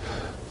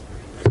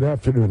 Good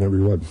afternoon,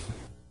 everyone.